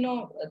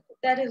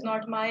 that is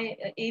not my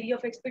area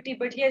of expertise.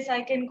 But yes,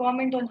 I can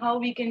comment on how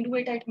we can do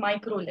it at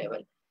micro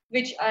level,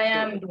 which I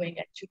am doing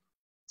actually.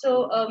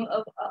 So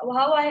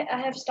how I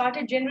have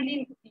started,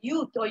 generally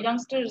youth or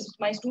youngsters,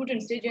 my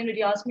students, they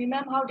generally ask me,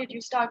 ma'am, how did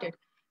you start it?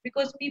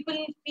 Because people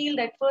feel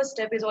that first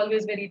step is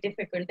always very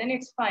difficult. Then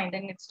it's fine,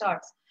 then it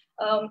starts.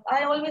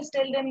 I always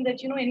tell them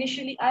that,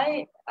 initially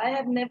I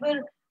have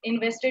never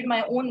invested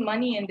my own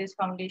money in this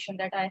foundation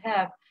that I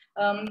have.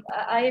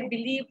 I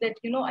believe that,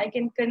 I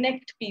can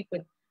connect people.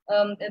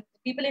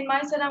 People in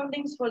my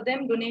surroundings, for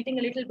them, donating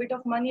a little bit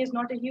of money is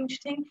not a huge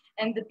thing.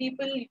 And the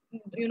people,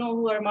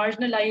 who are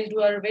marginalized,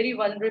 who are very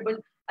vulnerable,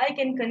 I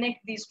can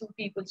connect these two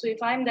people. So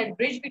if I'm that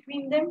bridge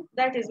between them,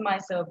 that is my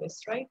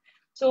service, right?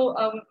 So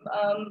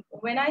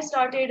when I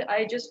started,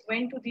 I just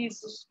went to these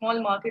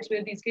small markets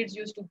where these kids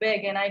used to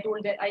beg, and I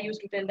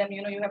used to tell them,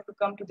 you have to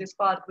come to this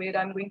park where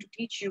I'm going to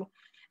teach you.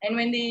 And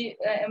when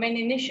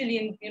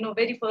initially,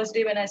 very first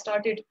day when I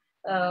started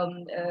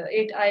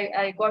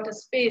I got a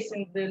space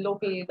in the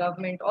local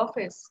government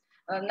office.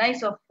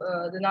 Nice of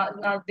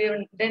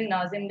then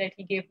Nazim that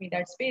he gave me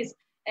that space.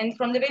 And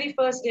from the very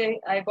first day,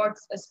 I got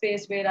a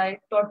space where I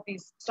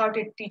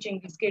started teaching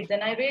these kids,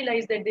 and I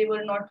realized that they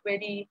were not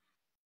very,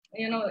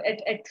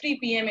 at 3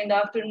 p.m. in the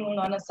afternoon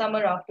on a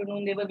summer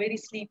afternoon, they were very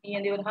sleepy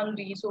and they were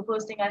hungry. So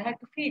first thing, I had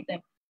to feed them.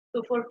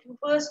 So for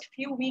first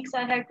few weeks,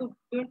 I had to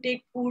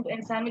take food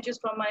and sandwiches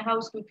from my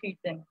house to feed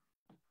them.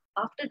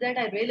 After that,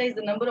 I realized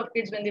the number of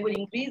kids when they were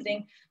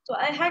increasing. So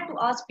I had to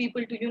ask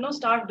people to,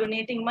 start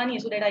donating money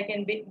so that I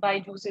can buy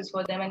juices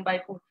for them and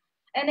buy food.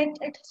 And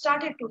it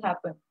started to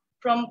happen.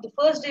 From the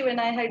first day when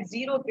I had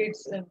 0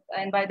 kids,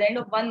 and by the end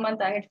of 1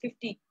 month, I had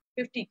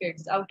 50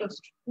 kids out of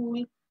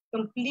school,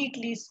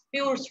 completely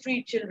pure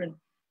street children.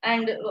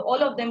 And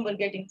all of them were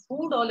getting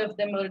food, all of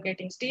them were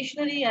getting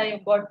stationery. I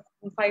got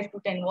 5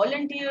 to 10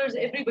 volunteers.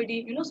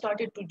 Everybody,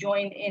 started to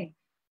join in.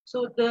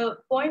 So the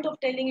point of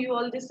telling you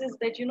all this is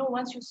that,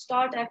 once you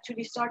start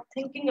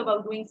thinking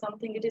about doing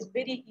something, it is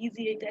very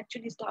easy. It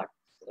actually starts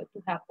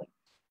to happen.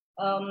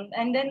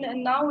 And then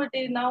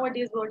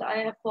nowadays, what I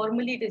have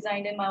formally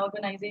designed in my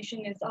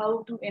organization is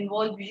how to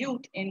involve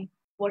youth in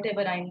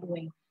whatever I'm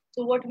doing.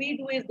 So what we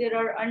do is there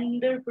are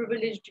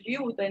underprivileged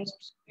youth and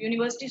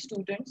university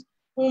students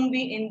whom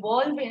we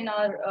involve in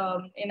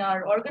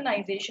our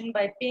organization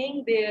by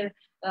paying their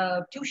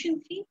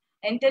tuition fee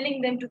and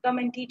telling them to come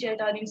and teach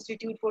at our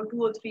institute for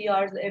 2 or 3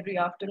 hours every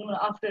afternoon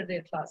after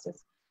their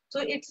classes.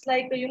 So it's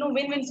like a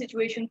win-win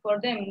situation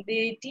for them.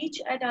 They teach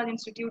at our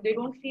institute. They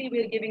don't feel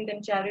we're giving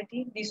them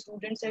charity, these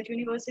students at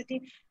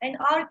university. And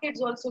our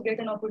kids also get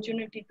an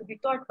opportunity to be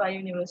taught by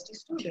university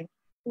students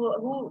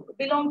who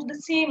belong to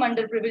the same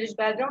underprivileged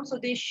background. So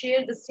they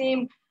share the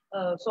same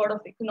sort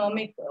of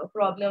economic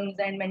problems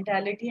and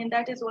mentality. And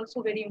that is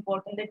also very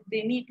important, that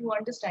they need to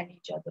understand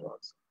each other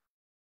also.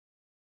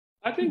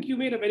 I think you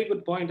made a very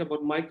good point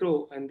about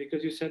micro, and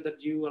because you said that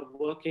you are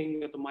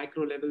working at the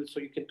micro level, so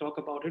you can talk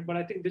about it. But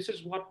I think this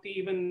is what we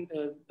even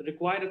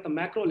require at the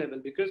macro level,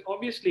 because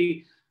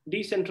obviously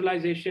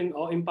decentralization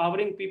or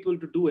empowering people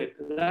to do it,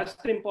 that's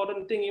the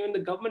important thing. Even the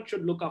government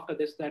should look after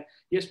this, that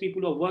yes,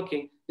 people who are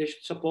working, they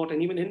should support,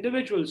 and even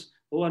individuals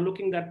who are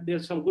looking that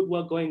there's some good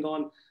work going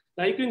on.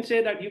 Now you can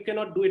say that you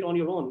cannot do it on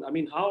your own. I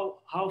mean,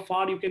 how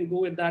far you can go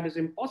with that is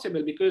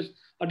impossible, because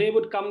a day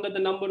would come that the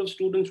number of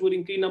students would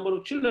increase, number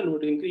of children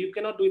would increase. You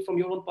cannot do it from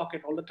your own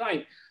pocket all the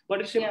time. But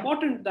it's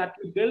important that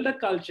we build a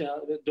culture,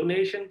 the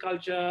donation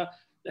culture,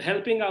 the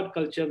helping out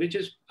culture, which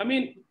is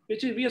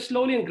we are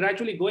slowly and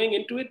gradually going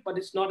into it, but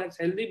it's not as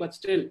healthy, but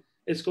still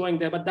it's going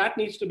there. But that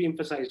needs to be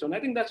emphasized on. I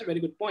think that's a very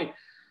good point.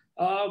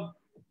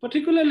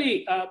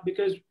 Particularly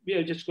because we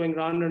are just going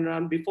round and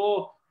round.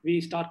 Before we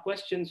start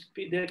questions,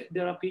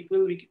 there are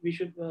people we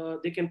should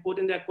they can put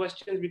in their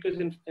questions, because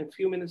in a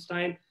few minutes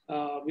time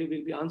we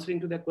will be answering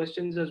to their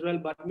questions as well.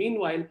 But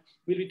meanwhile,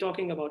 we'll be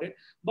talking about it.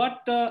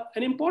 But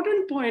an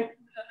important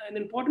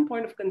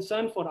point of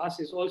concern for us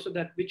is also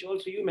that, which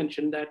also you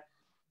mentioned, that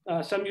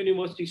some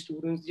university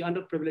students, the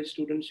underprivileged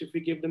students, if we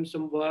give them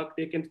some work,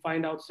 they can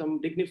find out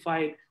some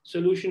dignified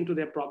solution to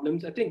their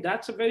problems. I think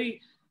that's a very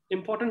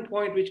important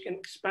point which can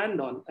expand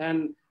on.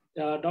 And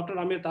Dr.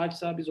 Aamer Taj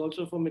Saab is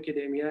also from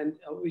academia, and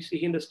obviously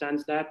he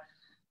understands that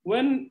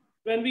when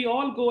we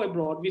all go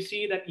abroad, we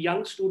see that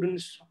young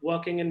students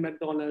working in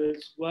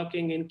McDonald's,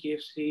 working in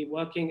KFC,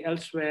 working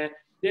elsewhere,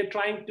 they're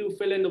trying to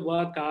fill in the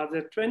work hours.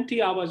 There are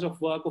 20 hours of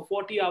work or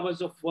 40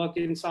 hours of work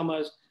in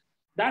summers.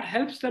 That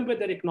helps them with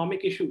their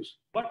economic issues.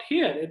 But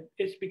here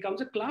it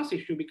becomes a class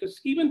issue,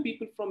 because even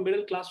people from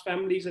middle class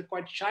families are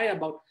quite shy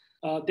about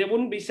they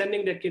wouldn't be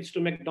sending their kids to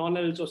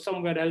McDonald's or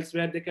somewhere else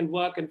where they can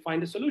work and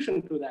find a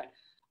solution to that.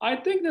 I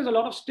think there's a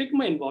lot of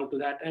stigma involved to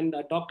that. And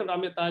Dr.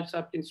 Aamer Taj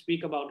Saab can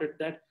speak about it,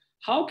 that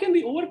how can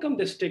we overcome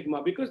this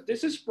stigma? Because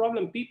this is a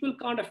problem. People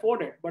can't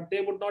afford it, but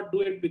they would not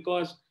do it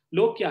because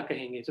log kya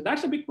kahenge. So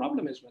that's a big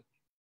problem as well.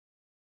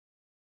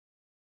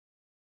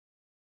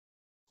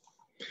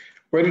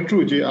 Very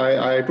true, Jay.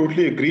 I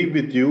totally agree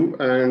with you.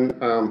 And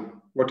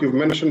what you've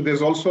mentioned,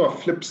 there's also a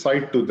flip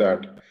side to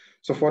that.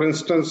 So for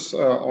instance,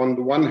 on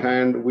the one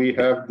hand, we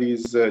have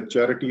these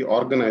charity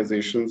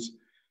organizations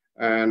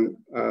and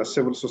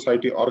civil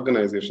society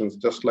organizations,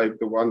 just like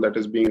the one that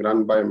is being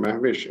run by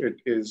Mahvesh.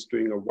 It is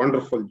doing a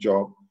wonderful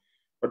job.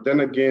 But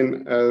then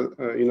again,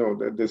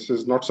 this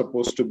is not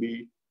supposed to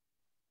be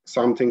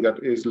something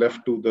that is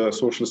left to the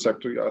social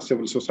sector,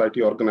 civil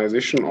society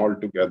organization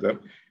altogether.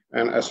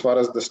 And as far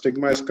as the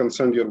stigma is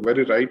concerned, you're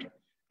very right.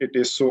 It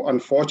is so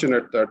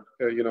unfortunate that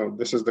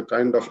this is the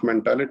kind of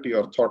mentality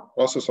or thought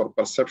process or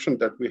perception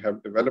that we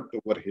have developed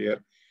over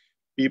here.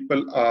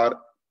 People are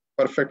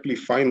perfectly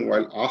fine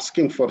while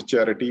asking for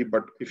charity,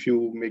 but if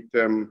you make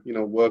them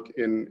work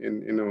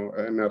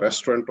in a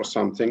restaurant or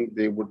something,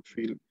 they would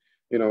feel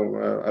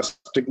a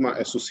stigma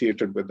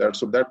associated with that.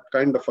 So that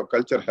kind of a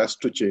culture has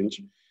to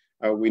change.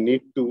 We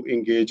need to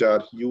engage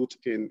our youth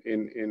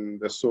in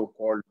the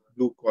so-called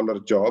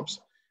blue-collar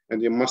jobs.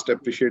 And they must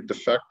appreciate the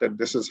fact that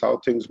this is how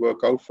things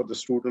work out for the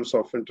students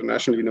of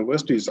international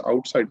universities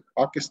outside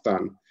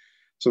Pakistan.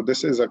 So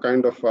this is a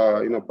kind of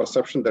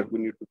perception that we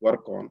need to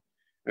work on.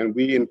 And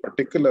we in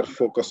particular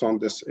focus on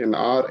this in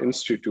our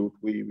institute.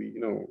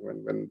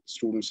 When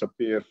students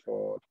appear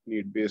for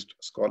need-based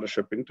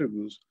scholarship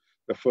interviews,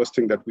 the first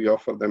thing that we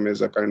offer them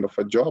is a kind of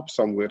a job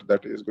somewhere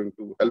that is going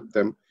to help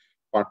them,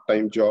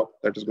 part-time job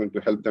that is going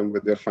to help them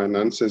with their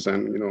finances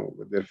and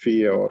with their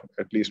fee, or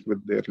at least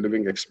with their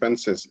living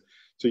expenses.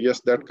 So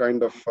yes, that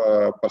kind of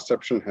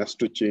perception has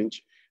to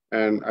change.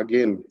 And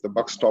again, the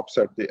buck stops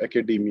at the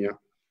academia.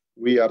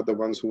 We are the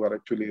ones who are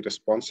actually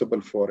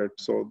responsible for it.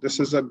 So this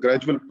is a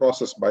gradual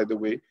process, by the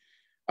way.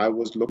 I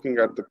was looking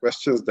at the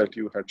questions that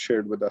you had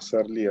shared with us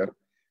earlier,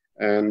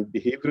 and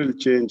behavioral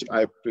change,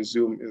 I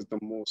presume, is the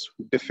most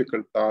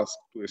difficult task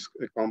to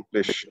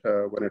accomplish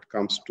when it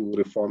comes to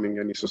reforming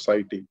any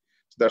society.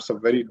 So that's a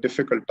very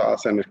difficult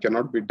task, and it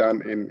cannot be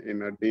done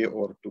in a day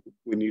or two.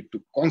 We need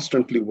to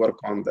constantly work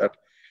on that.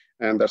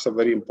 And that's a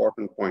very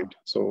important point.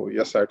 So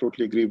yes, I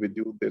totally agree with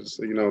you. There's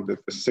the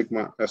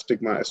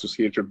stigma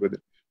associated with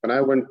it. When I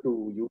went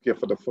to UK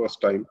for the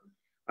first time,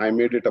 I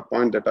made it a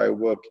point that I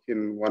work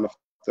in one of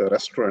the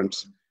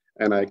restaurants,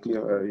 and I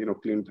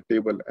cleaned the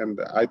table. And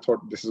I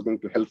thought this is going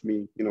to help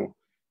me,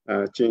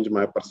 change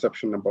my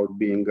perception about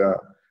being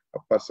a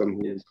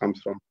person who comes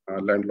from a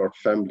landlord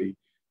family.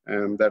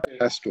 And that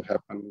has to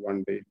happen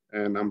one day.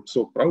 And I'm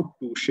so proud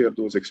to share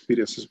those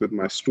experiences with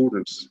my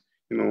students.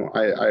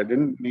 I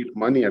didn't need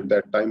money at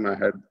that time. I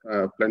had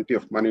plenty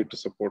of money to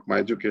support my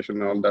education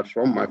and all that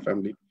from my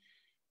family.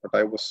 But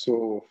I was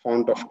so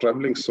fond of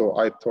traveling, so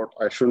I thought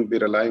I shouldn't be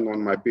relying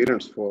on my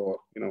parents for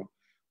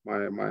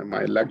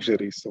my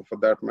luxuries. So for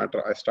that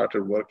matter, I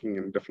started working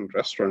in different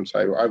restaurants.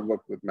 I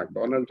worked with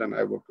McDonald's and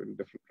I worked in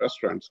different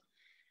restaurants,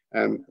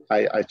 and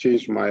I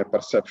changed my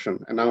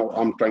perception. And now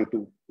I'm trying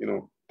to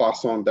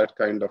pass on that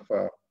kind of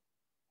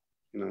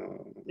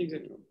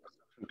exactly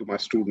to my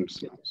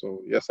students.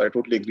 So yes, I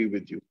totally agree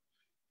with you.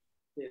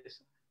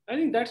 Yes, I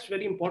think that's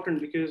very important,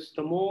 because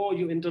the more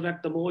you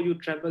interact, the more you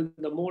travel,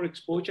 the more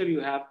exposure you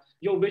have,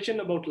 your vision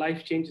about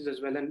life changes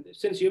as well. And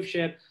since you've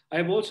shared,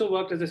 I've also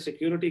worked as a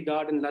security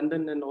guard in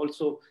London and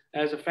also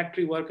as a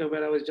factory worker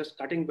where I was just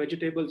cutting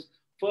vegetables.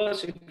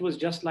 First, it was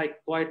just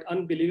like quite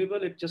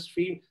unbelievable. It just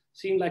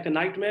seemed like a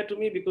nightmare to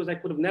me, because I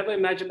could have never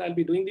imagined I'll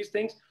be doing these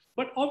things.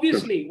 But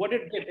obviously, what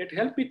it did, it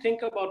helped me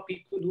think about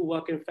people who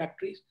work in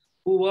factories,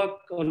 who work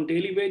on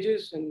daily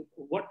wages, and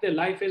what their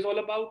life is all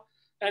about.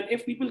 And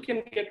if people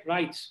can get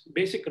rights,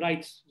 basic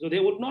rights, so they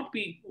would not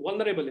be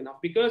vulnerable enough.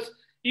 Because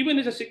even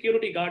as a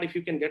security guard, if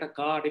you can get a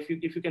card, if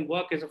you can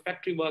work as a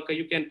factory worker,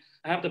 you can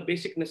have the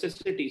basic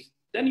necessities,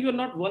 then you're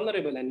not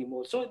vulnerable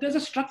anymore. So there's a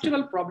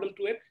structural problem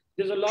to it.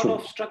 There's a lot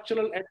of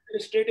structural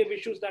administrative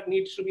issues that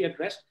needs to be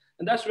addressed,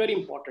 and that's very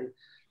important.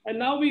 And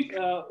now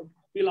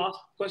we'll ask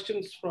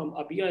questions from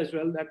Abia as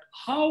well, that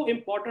how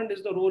important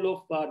is the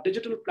role of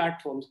digital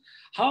platforms?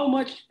 How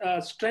much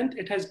strength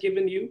it has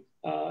given you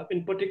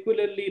in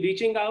particularly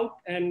reaching out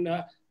and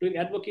doing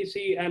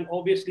advocacy and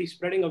obviously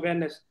spreading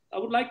awareness? I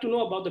would like to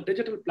know about the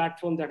digital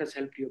platform that has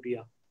helped you,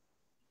 Abia.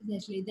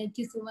 Exactly. Thank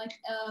you so much.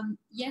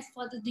 Yes,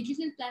 for the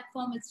digital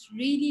platform, it's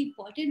really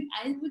important.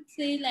 I would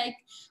say, like,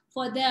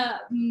 for the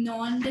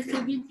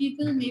non-disabled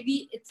people,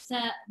 maybe it's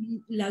a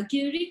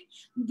luxury,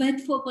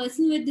 but for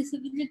person with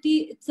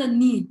disability, it's a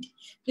need,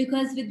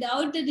 because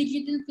without the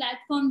digital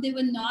platform, they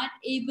were not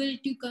able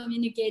to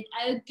communicate.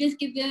 I'll just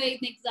give you an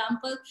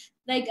example.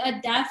 Like a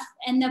deaf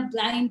and a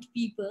blind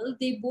people,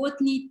 they both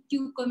need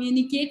to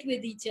communicate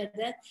with each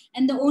other,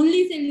 and the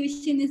only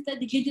solution is the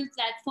digital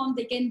platform.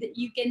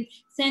 You can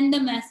send the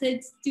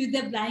message to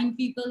the blind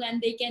people,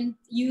 and they can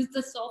use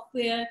the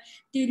software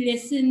to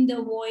listen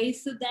the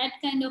voice. So that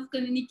kind of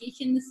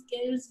communication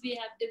skills we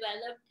have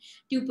developed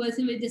to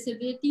person with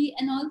disability.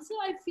 And also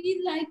I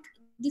feel like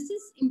this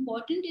is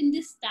important in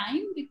this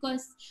time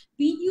because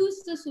we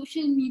use the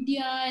social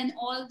media and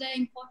all the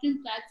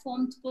important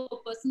platforms for a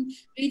person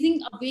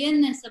raising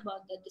awareness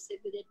about the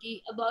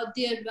disability, about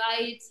their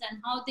rights and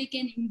how they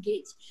can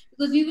engage.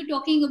 Because we were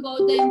talking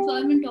about the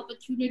employment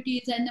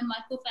opportunities and the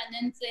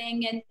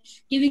microfinancing and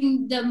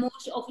giving the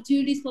most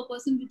opportunities for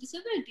persons with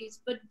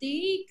disabilities, but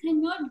they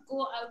cannot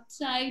go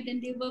outside,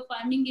 and they were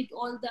finding it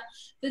all the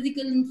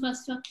physical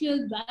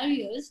infrastructural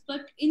barriers.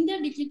 But in the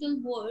digital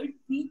world,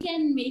 we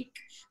can make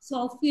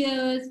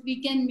softwares,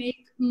 we can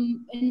make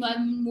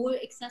environment more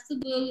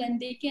accessible, and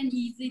they can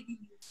easily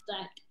use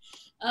that.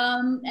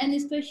 And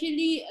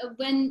especially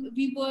when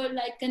we were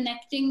like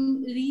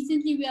connecting,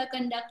 recently we are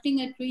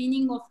conducting a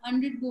training of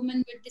 100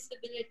 women with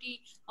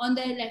disability on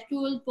the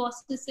electoral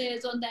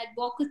processes, on the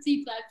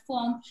advocacy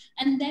platform.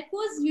 And that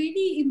was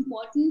really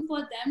important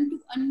for them to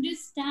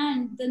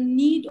understand the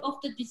need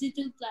of the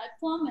digital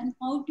platform and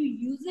how to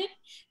use it,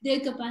 their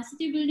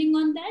capacity building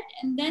on that.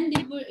 And then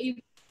they were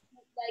able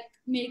like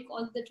make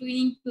all the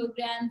training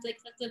programs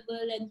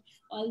accessible, and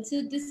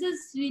also this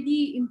is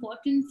really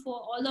important for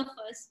all of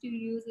us to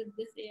use in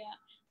this era,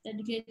 the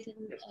digital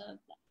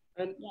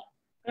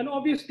and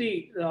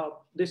obviously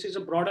this is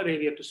a broader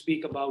area to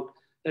speak about,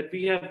 that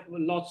we have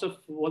lots of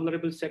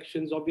vulnerable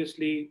sections,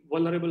 obviously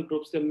vulnerable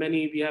groups. There are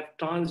many. We have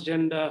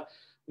transgender,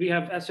 we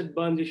have asset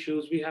burns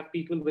issues, we have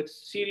people with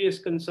serious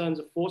concerns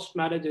of forced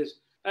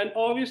marriages, and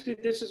obviously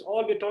this is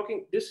all we're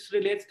talking,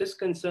 this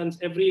concerns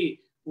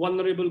every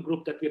vulnerable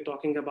group that we're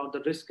talking about, the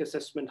risk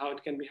assessment, how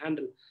it can be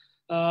handled.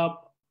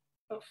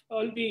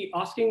 I'll be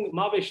asking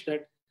Mahvesh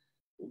that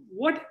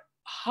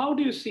how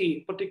do you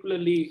see,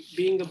 particularly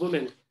being a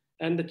woman,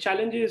 and the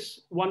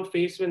challenges one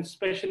faces when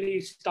especially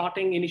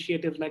starting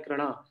initiatives like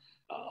Rana?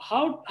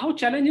 How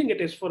challenging it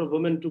is for a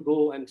woman to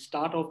go and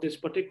start off this,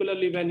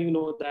 particularly when you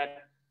know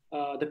that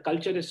the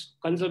culture is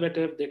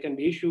conservative, there can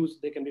be issues,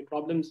 there can be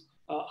problems.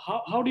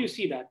 How do you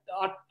see that?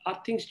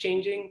 Are things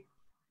changing?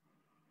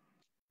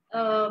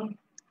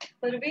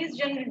 Pervez,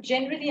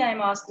 generally I'm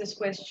asked this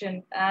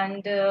question,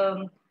 and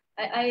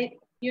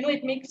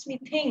it makes me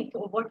think,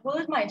 what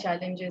were my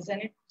challenges?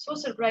 And it's so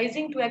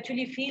surprising to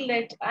actually feel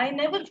that I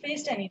never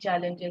faced any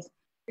challenges.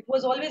 It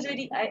was always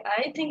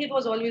I think it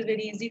was always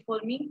very easy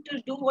for me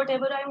to do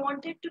whatever I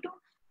wanted to do.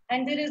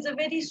 And there is a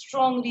very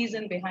strong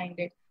reason behind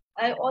it.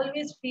 I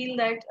always feel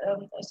that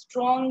a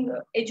strong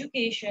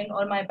education,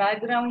 or my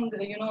background,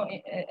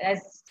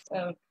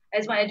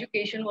 as my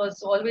education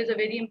was always a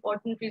very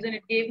important reason.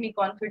 It gave me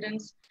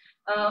confidence.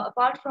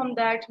 Apart from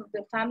that,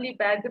 the family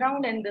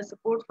background and the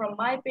support from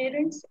my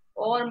parents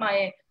or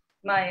my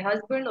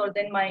husband or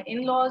then my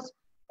in-laws,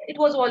 it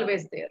was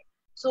always there.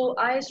 So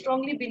I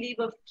strongly believe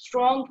a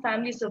strong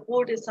family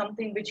support is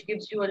something which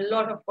gives you a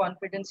lot of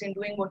confidence in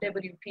doing whatever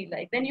you feel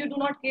like. Then you do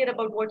not care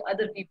about what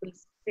other people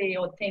say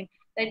or think.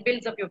 That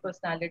builds up your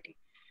personality.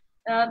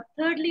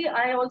 Thirdly,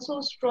 I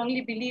also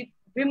strongly believe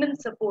women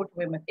support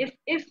women.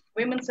 If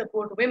women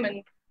support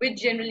women, which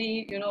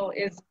generally,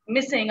 is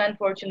missing,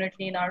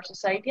 unfortunately, in our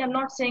society. I'm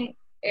not saying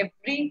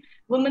every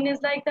woman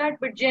is like that,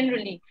 but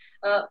generally,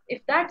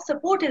 if that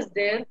support is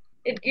there,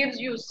 it gives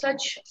you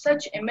such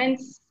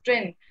immense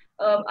strength.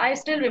 I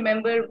still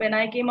remember when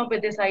I came up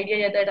with this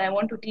idea that I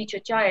want to teach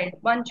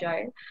one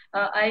child.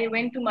 I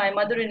went to my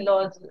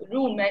mother-in-law's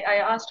room. I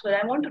asked her,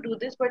 I want to do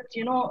this, but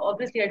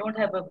obviously I don't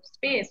have a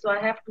space, so I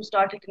have to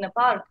start it in a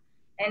park.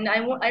 And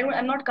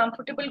I'm not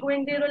comfortable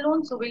going there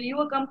alone. So will you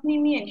accompany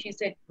me? And she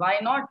said, why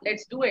not?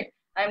 Let's do it.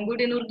 I'm good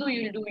in Urdu.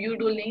 You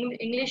do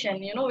English, and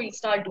we'll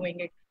start doing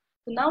it.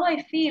 So now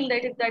I feel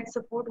that if that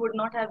support would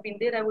not have been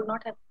there, I would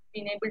not have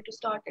been able to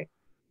start it.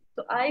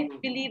 So I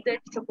believe that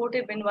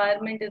supportive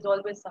environment is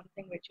always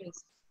something which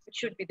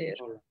should be there.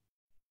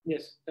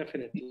 Yes,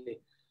 definitely.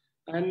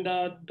 And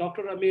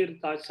Dr. Aamer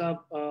Tajsab,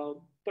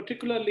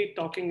 particularly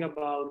talking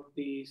about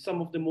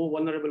some of the more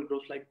vulnerable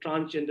groups like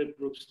transgender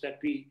groups that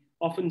we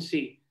often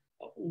see.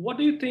 What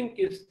do you think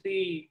is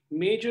the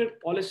major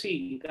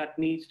policy that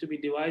needs to be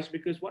devised?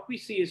 Because what we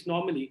see is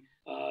normally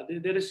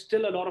there is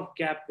still a lot of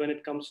gap when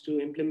it comes to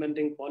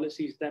implementing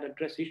policies that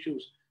address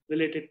issues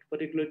related,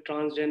 particularly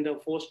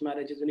transgender, forced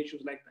marriages, and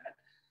issues like that.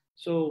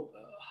 So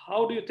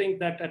how do you think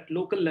that at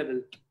local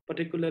level,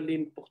 particularly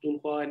in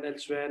Pakhtunkhwa and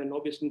elsewhere, and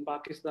obviously in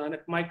Pakistan,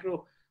 at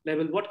micro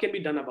level, what can be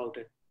done about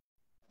it?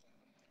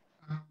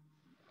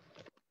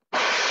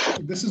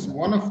 This is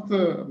one of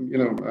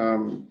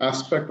the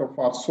aspect of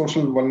our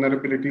social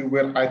vulnerability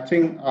where I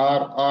think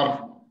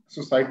our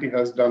society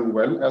has done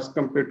well as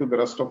compared to the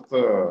rest of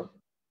the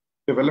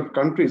developed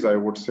countries, I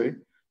would say.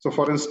 So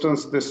for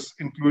instance, this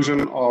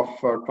inclusion of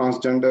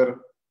transgender,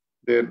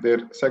 their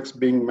sex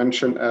being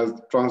mentioned as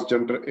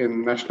transgender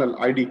in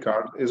national ID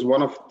card is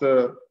one of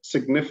the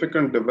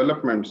significant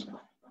developments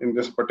in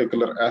this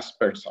particular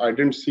aspects. I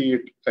didn't see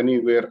it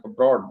anywhere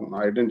abroad.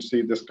 I didn't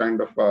see this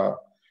kind of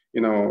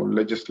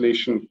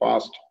legislation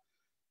passed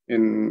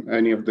in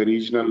any of the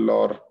regional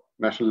or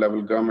national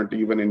level government,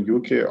 even in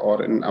UK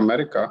or in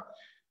America.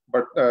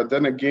 But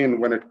then again,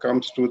 when it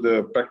comes to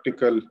the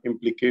practical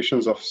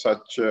implications of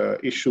such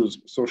issues,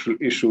 social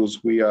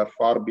issues, we are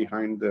far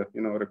behind the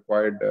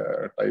required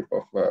type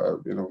of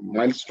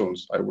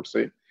milestones, I would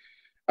say.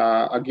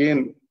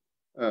 Again,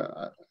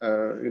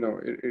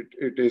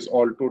 it is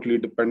all totally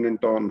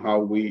dependent on how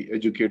we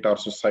educate our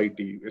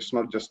society. It's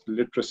not just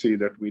literacy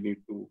that we need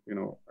to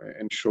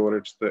ensure,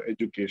 it's the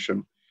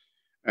education.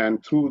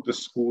 And through the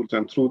schools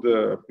and through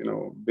the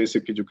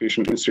basic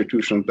education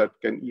institutions that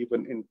can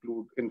even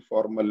include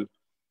informal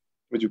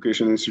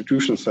education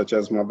institutions such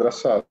as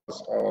madrasas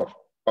or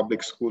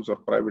public schools or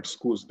private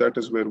schools, that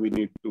is where we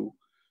need to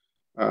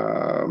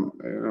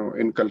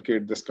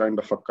inculcate this kind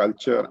of a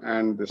culture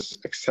and this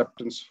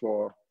acceptance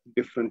for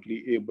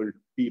differently abled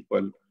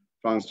people,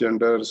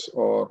 transgenders,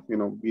 or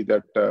be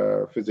that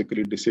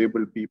physically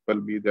disabled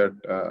people, be that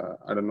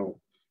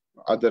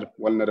other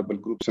vulnerable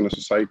groups in a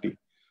society.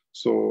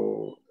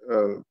 So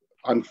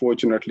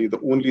unfortunately, the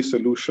only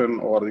solution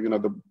or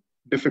the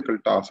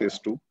difficult task is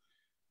to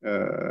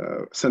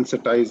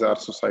sensitize our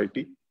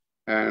society,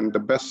 and the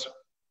best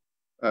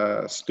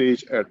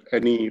stage at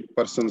any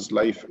person's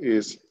life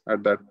is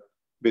at that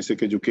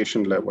basic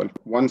education level.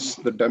 Once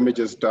the damage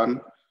is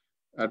done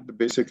at the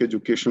basic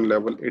education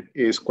level, it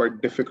is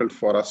quite difficult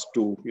for us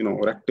to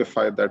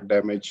rectify that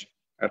damage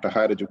at a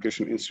higher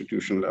education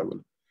institution level.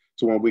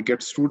 So when we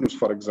get students,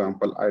 for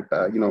example,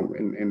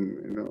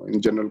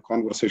 in general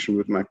conversation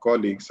with my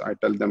colleagues, I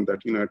tell them that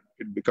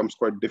it becomes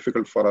quite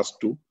difficult for us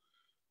to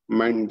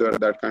mend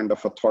that kind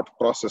of a thought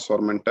process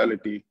or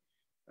mentality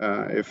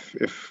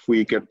if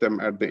we get them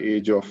at the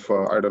age of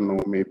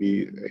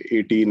maybe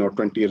 18 or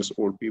 20 years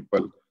old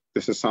people.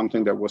 This is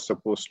something that was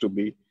supposed to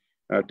be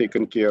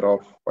taken care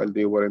of while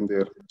they were in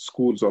their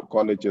schools or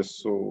colleges.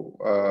 So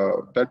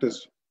that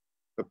is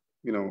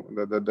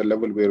the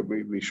level where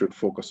we should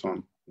focus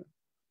on.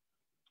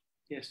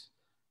 Yes,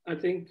 I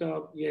think,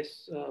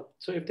 yes.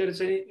 So if there is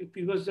if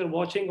viewers are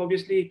watching,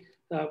 obviously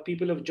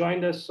people have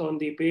joined us on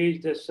the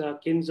page. There's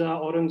Kinza,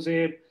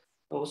 Aurangzeb,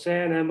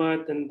 Hussain,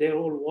 Ahmed, and they're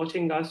all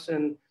watching us.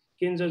 And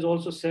Kinza has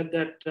also said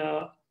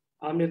that,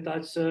 Amir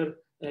Taj sir,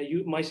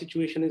 my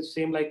situation is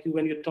same like you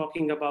when you're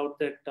talking about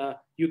that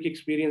you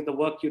experience the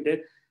work you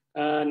did.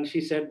 And she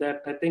said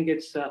that I think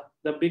it's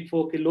the big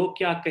folk, log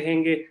kya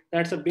kahenge,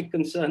 that's a big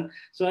concern.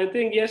 So I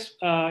think, yes,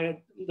 the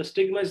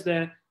stigma is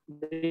there.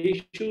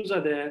 The issues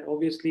are there.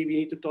 Obviously, we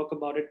need to talk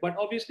about it. But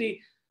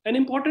obviously, an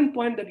important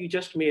point that you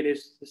just made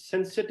is the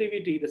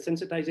sensitivity, the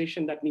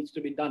sensitization that needs to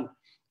be done.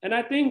 And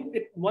I think,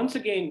 once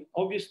again,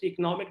 obviously,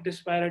 economic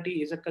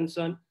disparity is a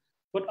concern.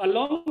 But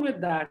along with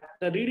that,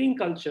 the reading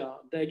culture,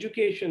 the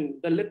education,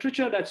 the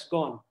literature that's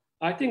gone,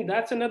 I think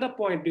that's another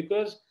point,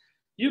 because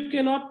you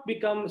cannot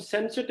become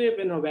sensitive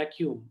in a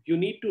vacuum. You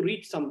need to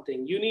read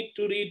something. You need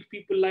to read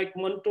people like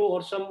Manto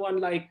or someone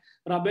like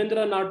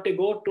Rabindranath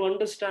Tagore to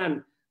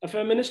understand a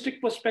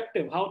feministic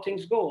perspective, how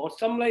things go, or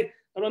some like,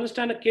 or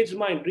understand a kid's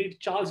mind, read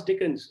Charles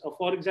Dickens, or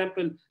for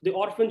example, The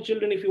Orphan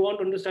Children. If you want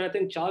to understand, I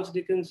think Charles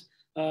Dickens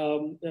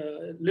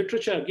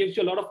literature gives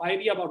you a lot of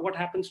idea about what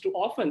happens to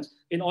orphans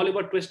in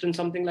Oliver Twist and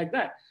something like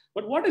that.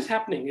 But what is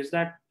happening is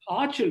that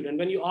our children,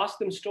 when you ask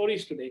them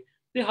stories today,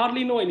 they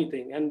hardly know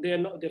anything, and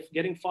they're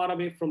getting far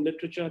away from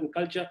literature and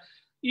culture.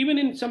 Even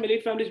in some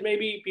elite families,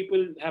 maybe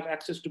people have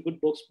access to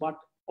good books, but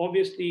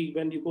obviously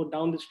when you go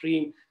down the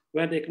stream,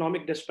 where the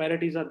economic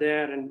disparities are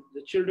there and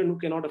the children who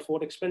cannot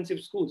afford expensive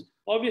schools,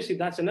 obviously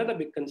that's another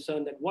big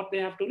concern, that what they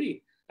have to read.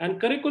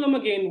 And curriculum,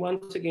 again,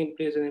 once again,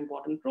 plays an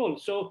important role.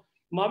 So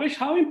Mahvesh,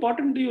 how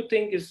important do you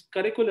think is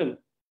curriculum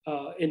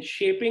in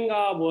shaping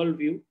our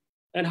worldview,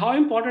 and how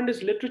important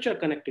is literature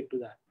connected to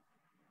that?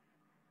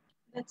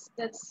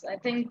 That's I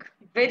think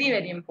very,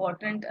 very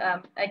important.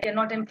 I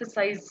cannot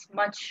emphasize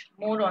much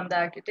more on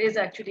that. It is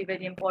actually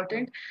very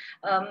important.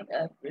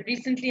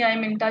 Recently,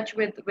 I'm in touch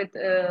with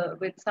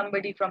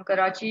somebody from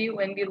Karachi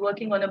when we're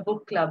working on a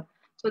book club,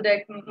 so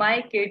that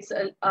my kids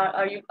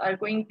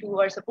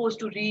are supposed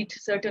to read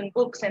certain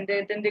books, and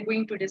then they're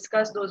going to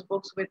discuss those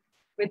books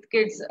with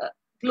kids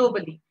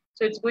globally.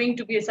 So it's going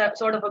to be a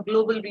sort of a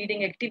global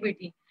reading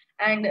activity.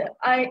 And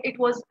it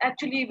was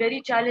actually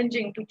very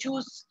challenging to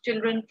choose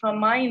children from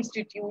my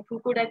institute who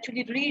could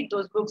actually read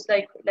those books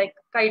like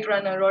Kite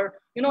Runner, or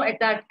at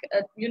that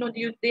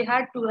they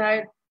had to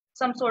have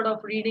some sort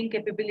of reading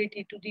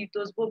capability to read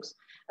those books.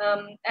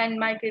 And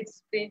my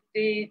kids,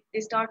 they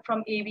start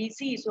from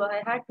ABC, so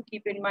I had to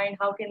keep in mind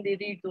how can they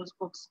read those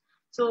books.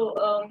 So,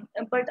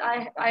 but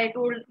I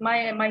told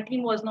my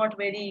team was not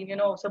very,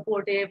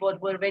 supportive, or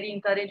were very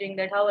encouraging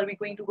that how are we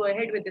going to go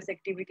ahead with this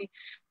activity.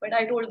 But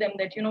I told them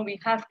that, we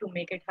have to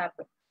make it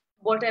happen.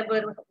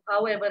 Whatever,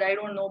 however, I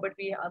don't know, but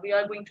we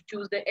are going to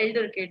choose the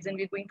elder kids and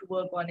we're going to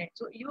work on it.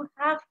 So you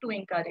have to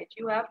encourage,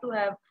 you have to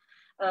have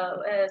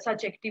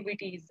such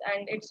activities,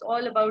 and it's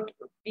all about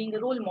being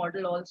a role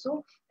model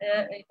also,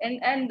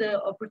 and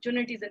the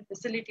opportunities and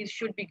facilities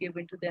should be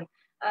given to them.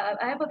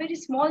 I have a very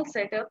small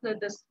setup, the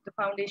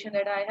foundation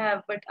that I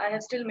have, but I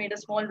have still made a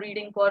small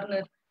reading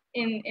corner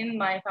in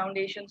my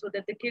foundation, so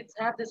that the kids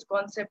have this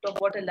concept of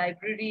what a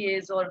library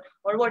is, or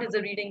what is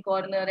a reading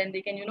corner, and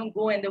they can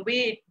go, and the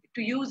way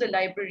to use a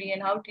library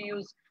and how to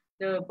use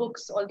the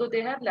books. Although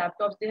they have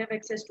laptops, they have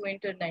access to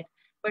internet,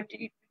 but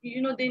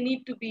they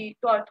need to be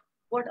taught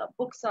what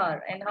books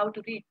are and how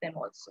to read them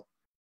also.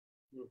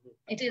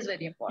 It is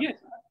very important.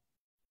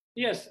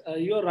 Yes,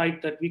 you're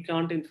right that we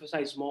can't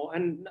emphasize more.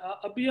 And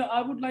Abia,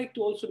 I would like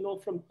to also know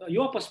from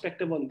your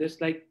perspective on this,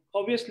 like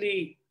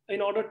obviously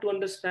in order to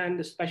understand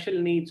the special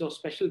needs of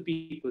special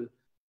people,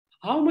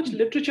 how much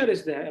literature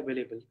is there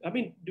available? I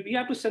mean, do we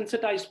have to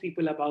sensitize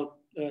people about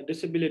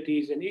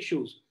disabilities and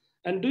issues?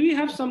 And do we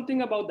have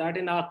something about that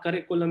in our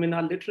curriculum, in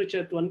our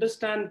literature to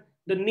understand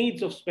the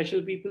needs of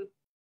special people?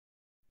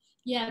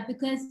 Yeah,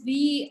 because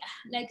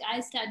I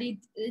studied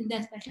in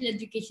the special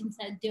education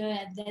center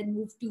and then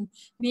moved to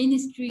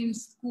mainstream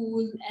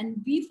school, and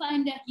we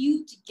find a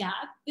huge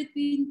gap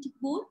between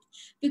both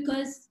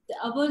because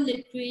our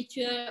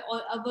literature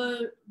or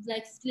our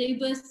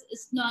syllabus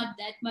is not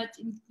that much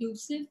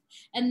inclusive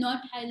and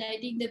not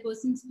highlighting the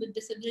persons with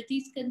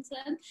disabilities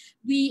concern.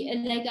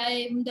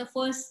 I am the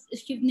first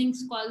evening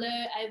scholar.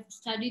 I've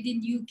studied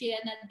in UK,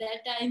 and at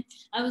that time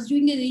I was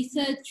doing a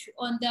research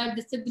on the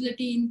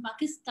disability in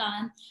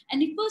Pakistan.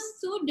 And it was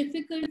so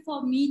difficult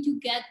for me to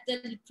get the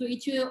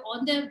literature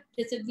on the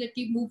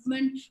disability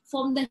movement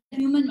from the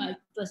human rights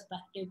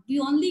perspective. We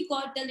only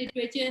got the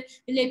literature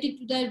related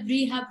to the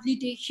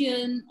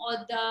rehabilitation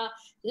or the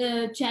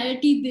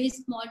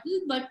charity-based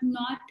model, but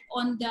not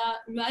on the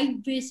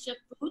right-based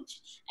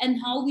approach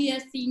and how we are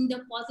seeing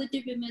the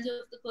positive image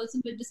of the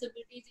person with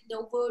disabilities in the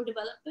overall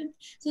development.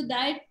 So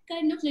that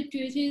kind of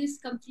literature is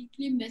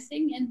completely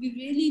missing, and we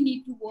really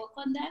need to work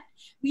on that.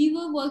 We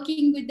were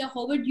working with the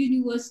Harvard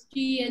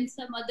University and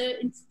some other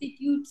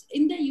institutes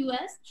in the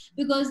US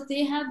because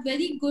they have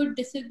very good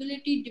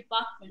disability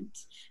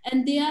departments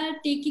and they are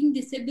taking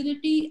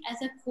disability as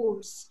a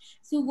course.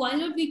 So why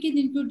not we can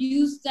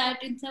introduce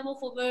that in some of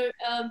our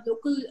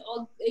local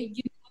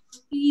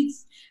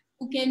universities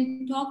who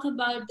can talk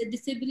about the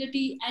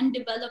disability and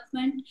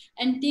development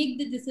and take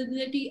the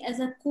disability as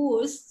a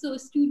course so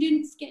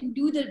students can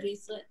do the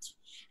research.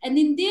 And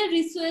in their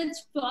research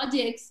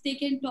projects, they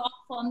can talk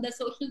from the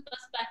social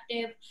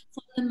perspective,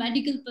 from the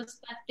medical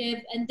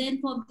perspective, and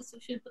then from the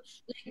social,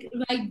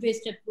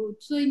 right-based approach.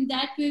 So in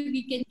that way,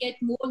 we can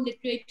get more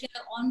literature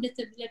on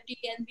disability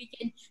and we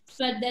can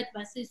spread that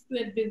message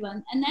to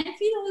everyone. And I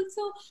feel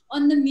also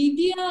on the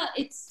media,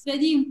 it's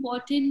very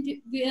important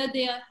where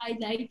they are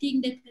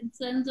highlighting the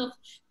concerns of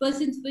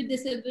persons with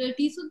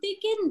disabilities so they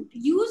can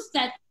use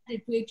that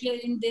literature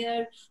in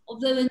their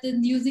observance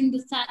and using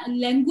the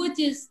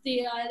languages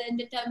they are and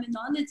the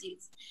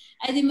terminologies.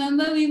 I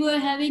remember we were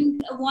having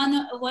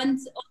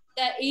once on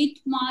the 8th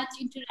March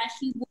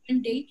International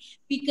Women's Day,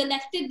 we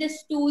collected the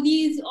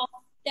stories of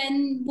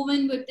 10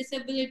 women with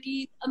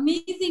disabilities,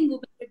 amazing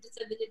women with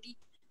disability.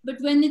 But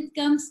when it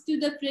comes to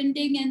the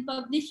printing and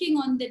publishing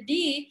on the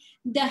day,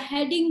 the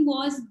heading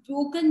was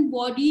broken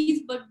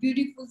bodies but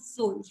beautiful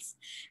souls.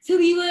 So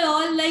we were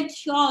all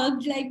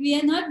shocked, we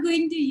are not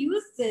going to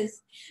use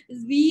this.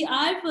 We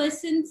are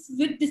persons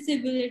with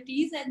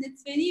disabilities, and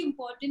it's very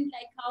important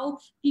how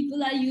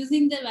people are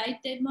using the right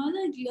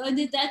terminology. Or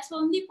that's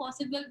only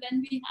possible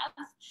when we have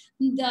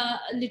the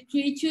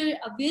literature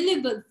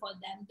available for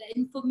them, the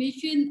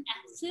information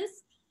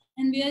access,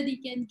 and where they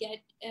can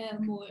get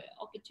more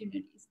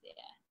opportunities there.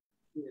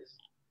 Yes.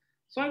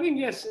 So I think,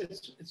 yes,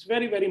 it's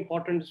very, very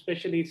important,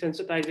 especially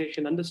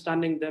sensitization,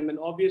 understanding them. And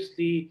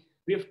obviously,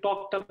 we've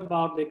talked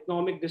about the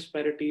economic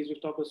disparities,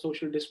 we've talked about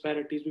social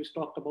disparities, we've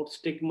talked about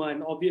stigma,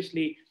 and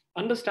obviously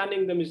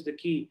understanding them is the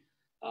key.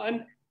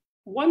 And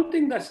one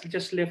thing that's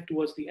just left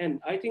towards the end,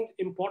 I think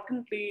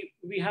importantly,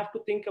 we have to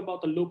think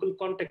about the local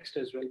context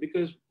as well,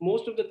 because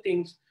most of the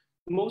times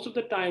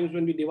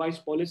when we devise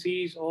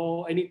policies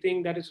or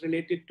anything that is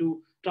related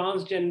to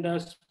transgender,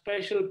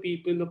 special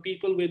people, or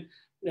people with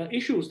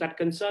issues that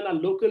concern our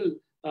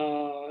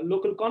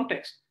local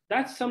context,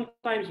 that's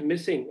sometimes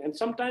missing. And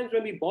sometimes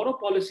when we borrow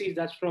policies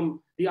that's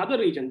from the other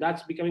region,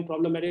 that's becoming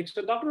problematic.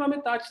 So Dr.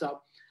 Amit Tajsa,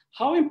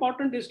 how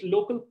important is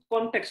local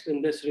context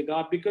in this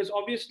regard? Because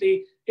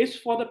obviously it's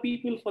for the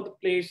people, for the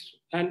place,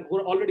 and who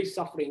are already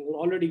suffering, who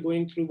are already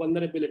going through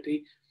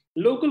vulnerability.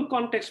 Local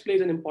context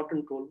plays an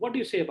important role. What do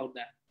you say about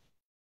that?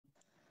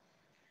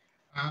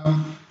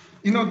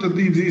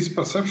 These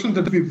perceptions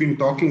that we've been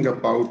talking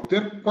about,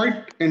 they're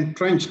quite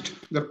entrenched.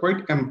 They're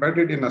quite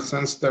embedded in a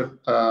sense that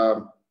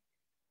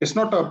it's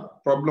not a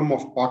problem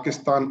of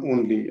Pakistan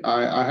only.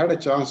 I had a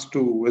chance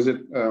to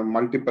visit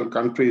multiple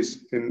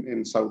countries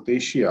in South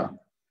Asia.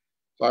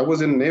 So I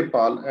was in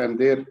Nepal, and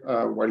there,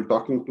 while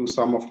talking to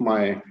some of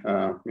my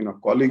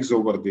colleagues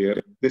over there,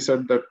 they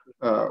said that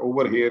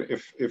over here,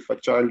 if a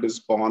child is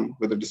born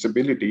with a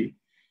disability,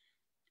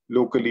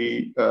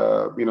 locally,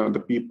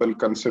 the people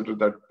consider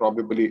that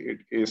probably it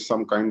is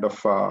some kind of,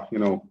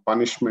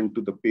 punishment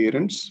to the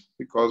parents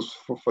because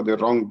for their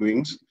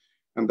wrongdoings.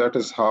 And that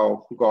is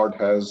how God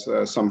has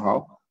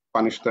somehow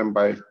punished them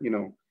by,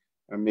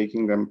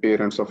 making them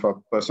parents of a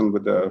person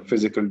with a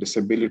physical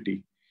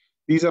disability.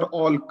 These are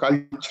all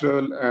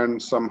cultural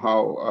and somehow,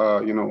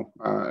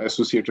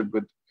 associated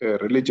with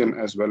religion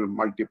as well,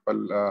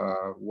 multiple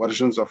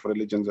versions of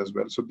religions as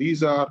well. So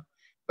these are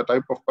the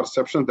type of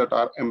perceptions that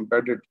are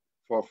embedded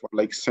for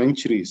like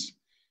centuries.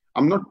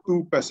 I'm not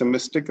too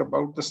pessimistic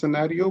about the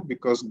scenario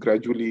because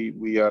gradually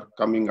we are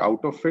coming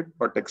out of it,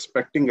 but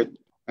expecting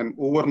an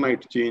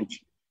overnight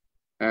change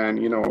and,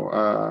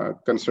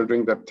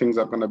 considering that things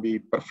are going to be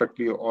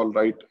perfectly all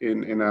right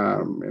in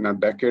a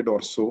decade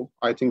or so,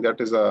 I think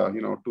that is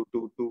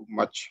too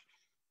much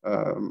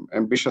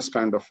ambitious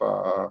kind of,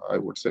 I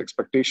would say,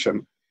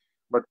 expectation.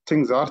 But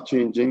things are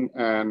changing,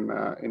 and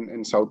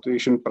in South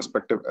Asian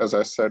perspective, as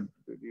I said,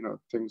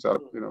 things are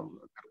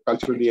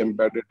culturally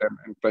embedded and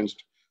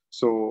entrenched.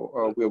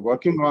 So we're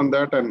working on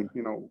that, and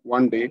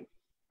one day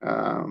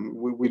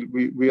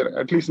we are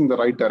at least in the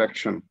right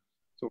direction.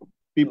 So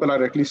people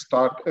are at least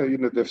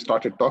they've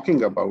started talking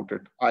about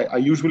it. I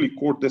usually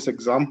quote this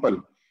example.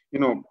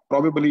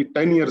 Probably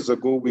 10 years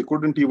ago, we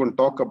couldn't even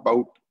talk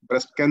about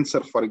breast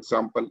cancer, for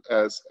example,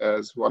 as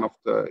one of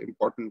the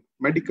important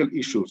medical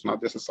issues. Now,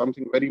 this is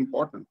something very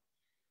important.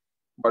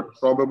 But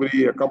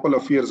probably a couple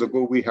of years ago,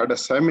 we had a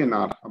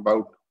seminar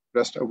about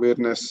breast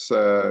awareness,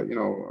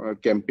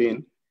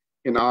 campaign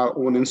in our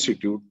own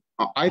institute.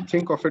 I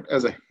think of it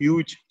as a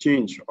huge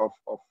change of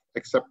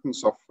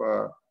acceptance of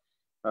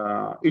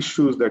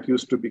issues that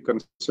used to be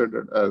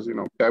considered as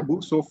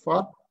taboo so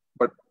far.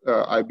 But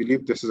I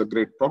believe this is a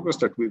great progress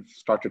that we've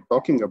started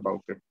talking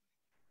about it.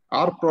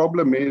 Our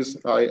problem is,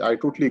 I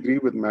totally agree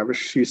with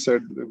Mahvesh. She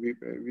said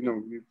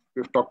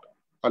we've talked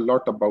a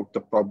lot about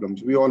the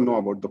problems. We all know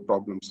about the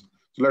problems.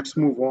 So let's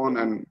move on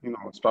and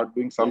start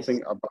doing something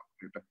about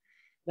it.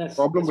 The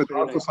problem with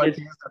our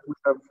society is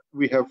that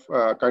we have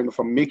kind of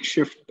a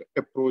makeshift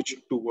approach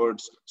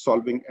towards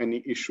solving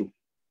any issue.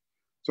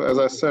 So as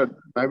I said,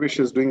 Mahvesh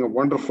is doing a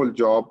wonderful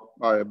job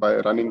by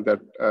running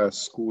that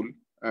school,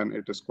 and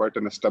it is quite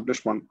an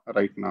established one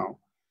right now.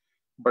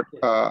 But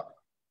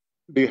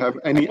do you have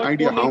any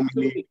idea how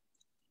many?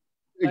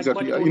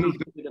 Exactly.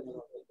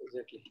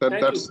 Exactly.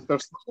 That's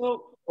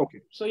so,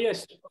 okay. So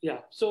yes, yeah.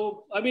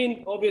 So I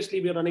mean, obviously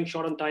we're running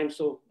short on time.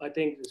 So I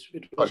think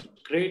it was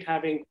great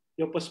having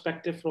your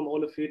perspective from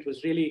all of you. It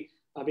was really,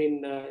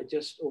 it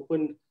just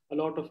opened a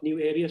lot of new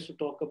areas to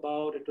talk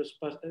about. It was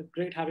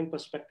great having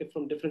perspective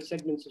from different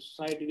segments of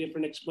society,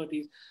 different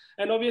expertise.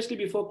 And obviously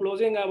before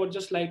closing, I would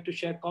just like to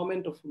share a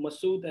comment of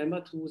Masood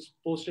Ahmed, who was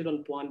posted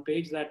on PUAN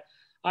page that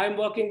I'm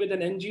working with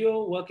an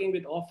NGO, working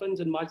with orphans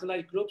and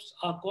marginalized groups.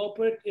 Our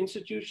corporate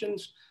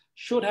institutions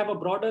should have a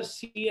broader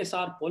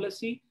CSR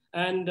policy.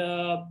 And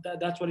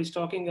that's what he's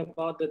talking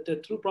about,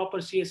 that through proper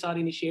CSR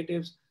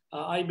initiatives,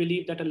 I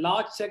believe that a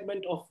large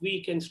segment of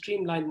we can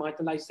streamline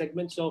marginalized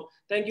segments. So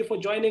thank you for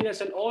joining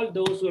us, and all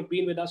those who have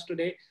been with us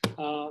today.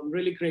 I'm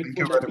really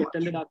grateful that you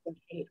attended our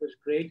session. It was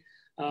great.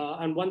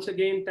 And once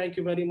again, thank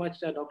you very much,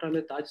 Dr.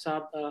 Amit Taj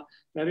Saab,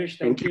 Mahvesh,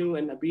 thank you,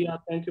 and Abia,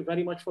 thank you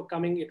very much for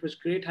coming. It was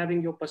great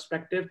having your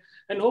perspective,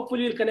 and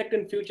hopefully we'll connect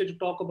in future to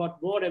talk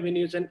about more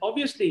avenues. And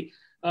obviously,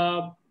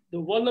 the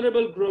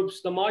vulnerable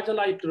groups, the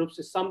marginalized groups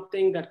is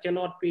something that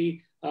cannot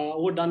be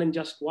overdone in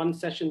just one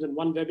session and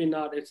one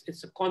webinar.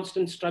 It's a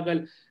constant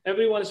struggle.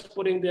 Everyone is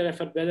putting their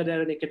effort, whether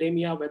they're in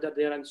academia, whether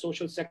they're in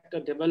social sector,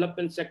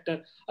 development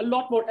sector. A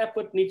lot more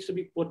effort needs to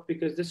be put,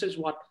 because this is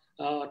what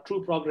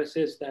true progress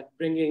is, that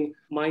bringing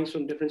minds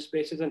from different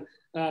spaces. And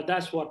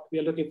that's what we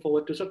are looking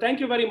forward to. So thank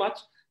you very much.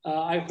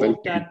 I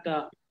hope that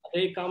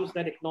day comes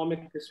that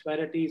economic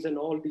disparities and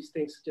all these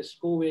things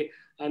just go away,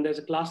 and there's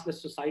a classless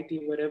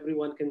society where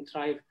everyone can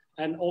thrive,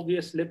 and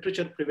obvious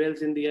literature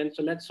prevails in the end.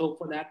 So let's hope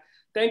for that.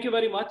 Thank you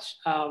very much.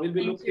 We'll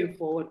be looking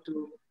forward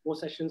to more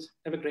sessions.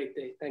 Have a great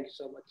day. Thank you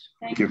so much.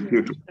 Thank you.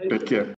 You too. Take care.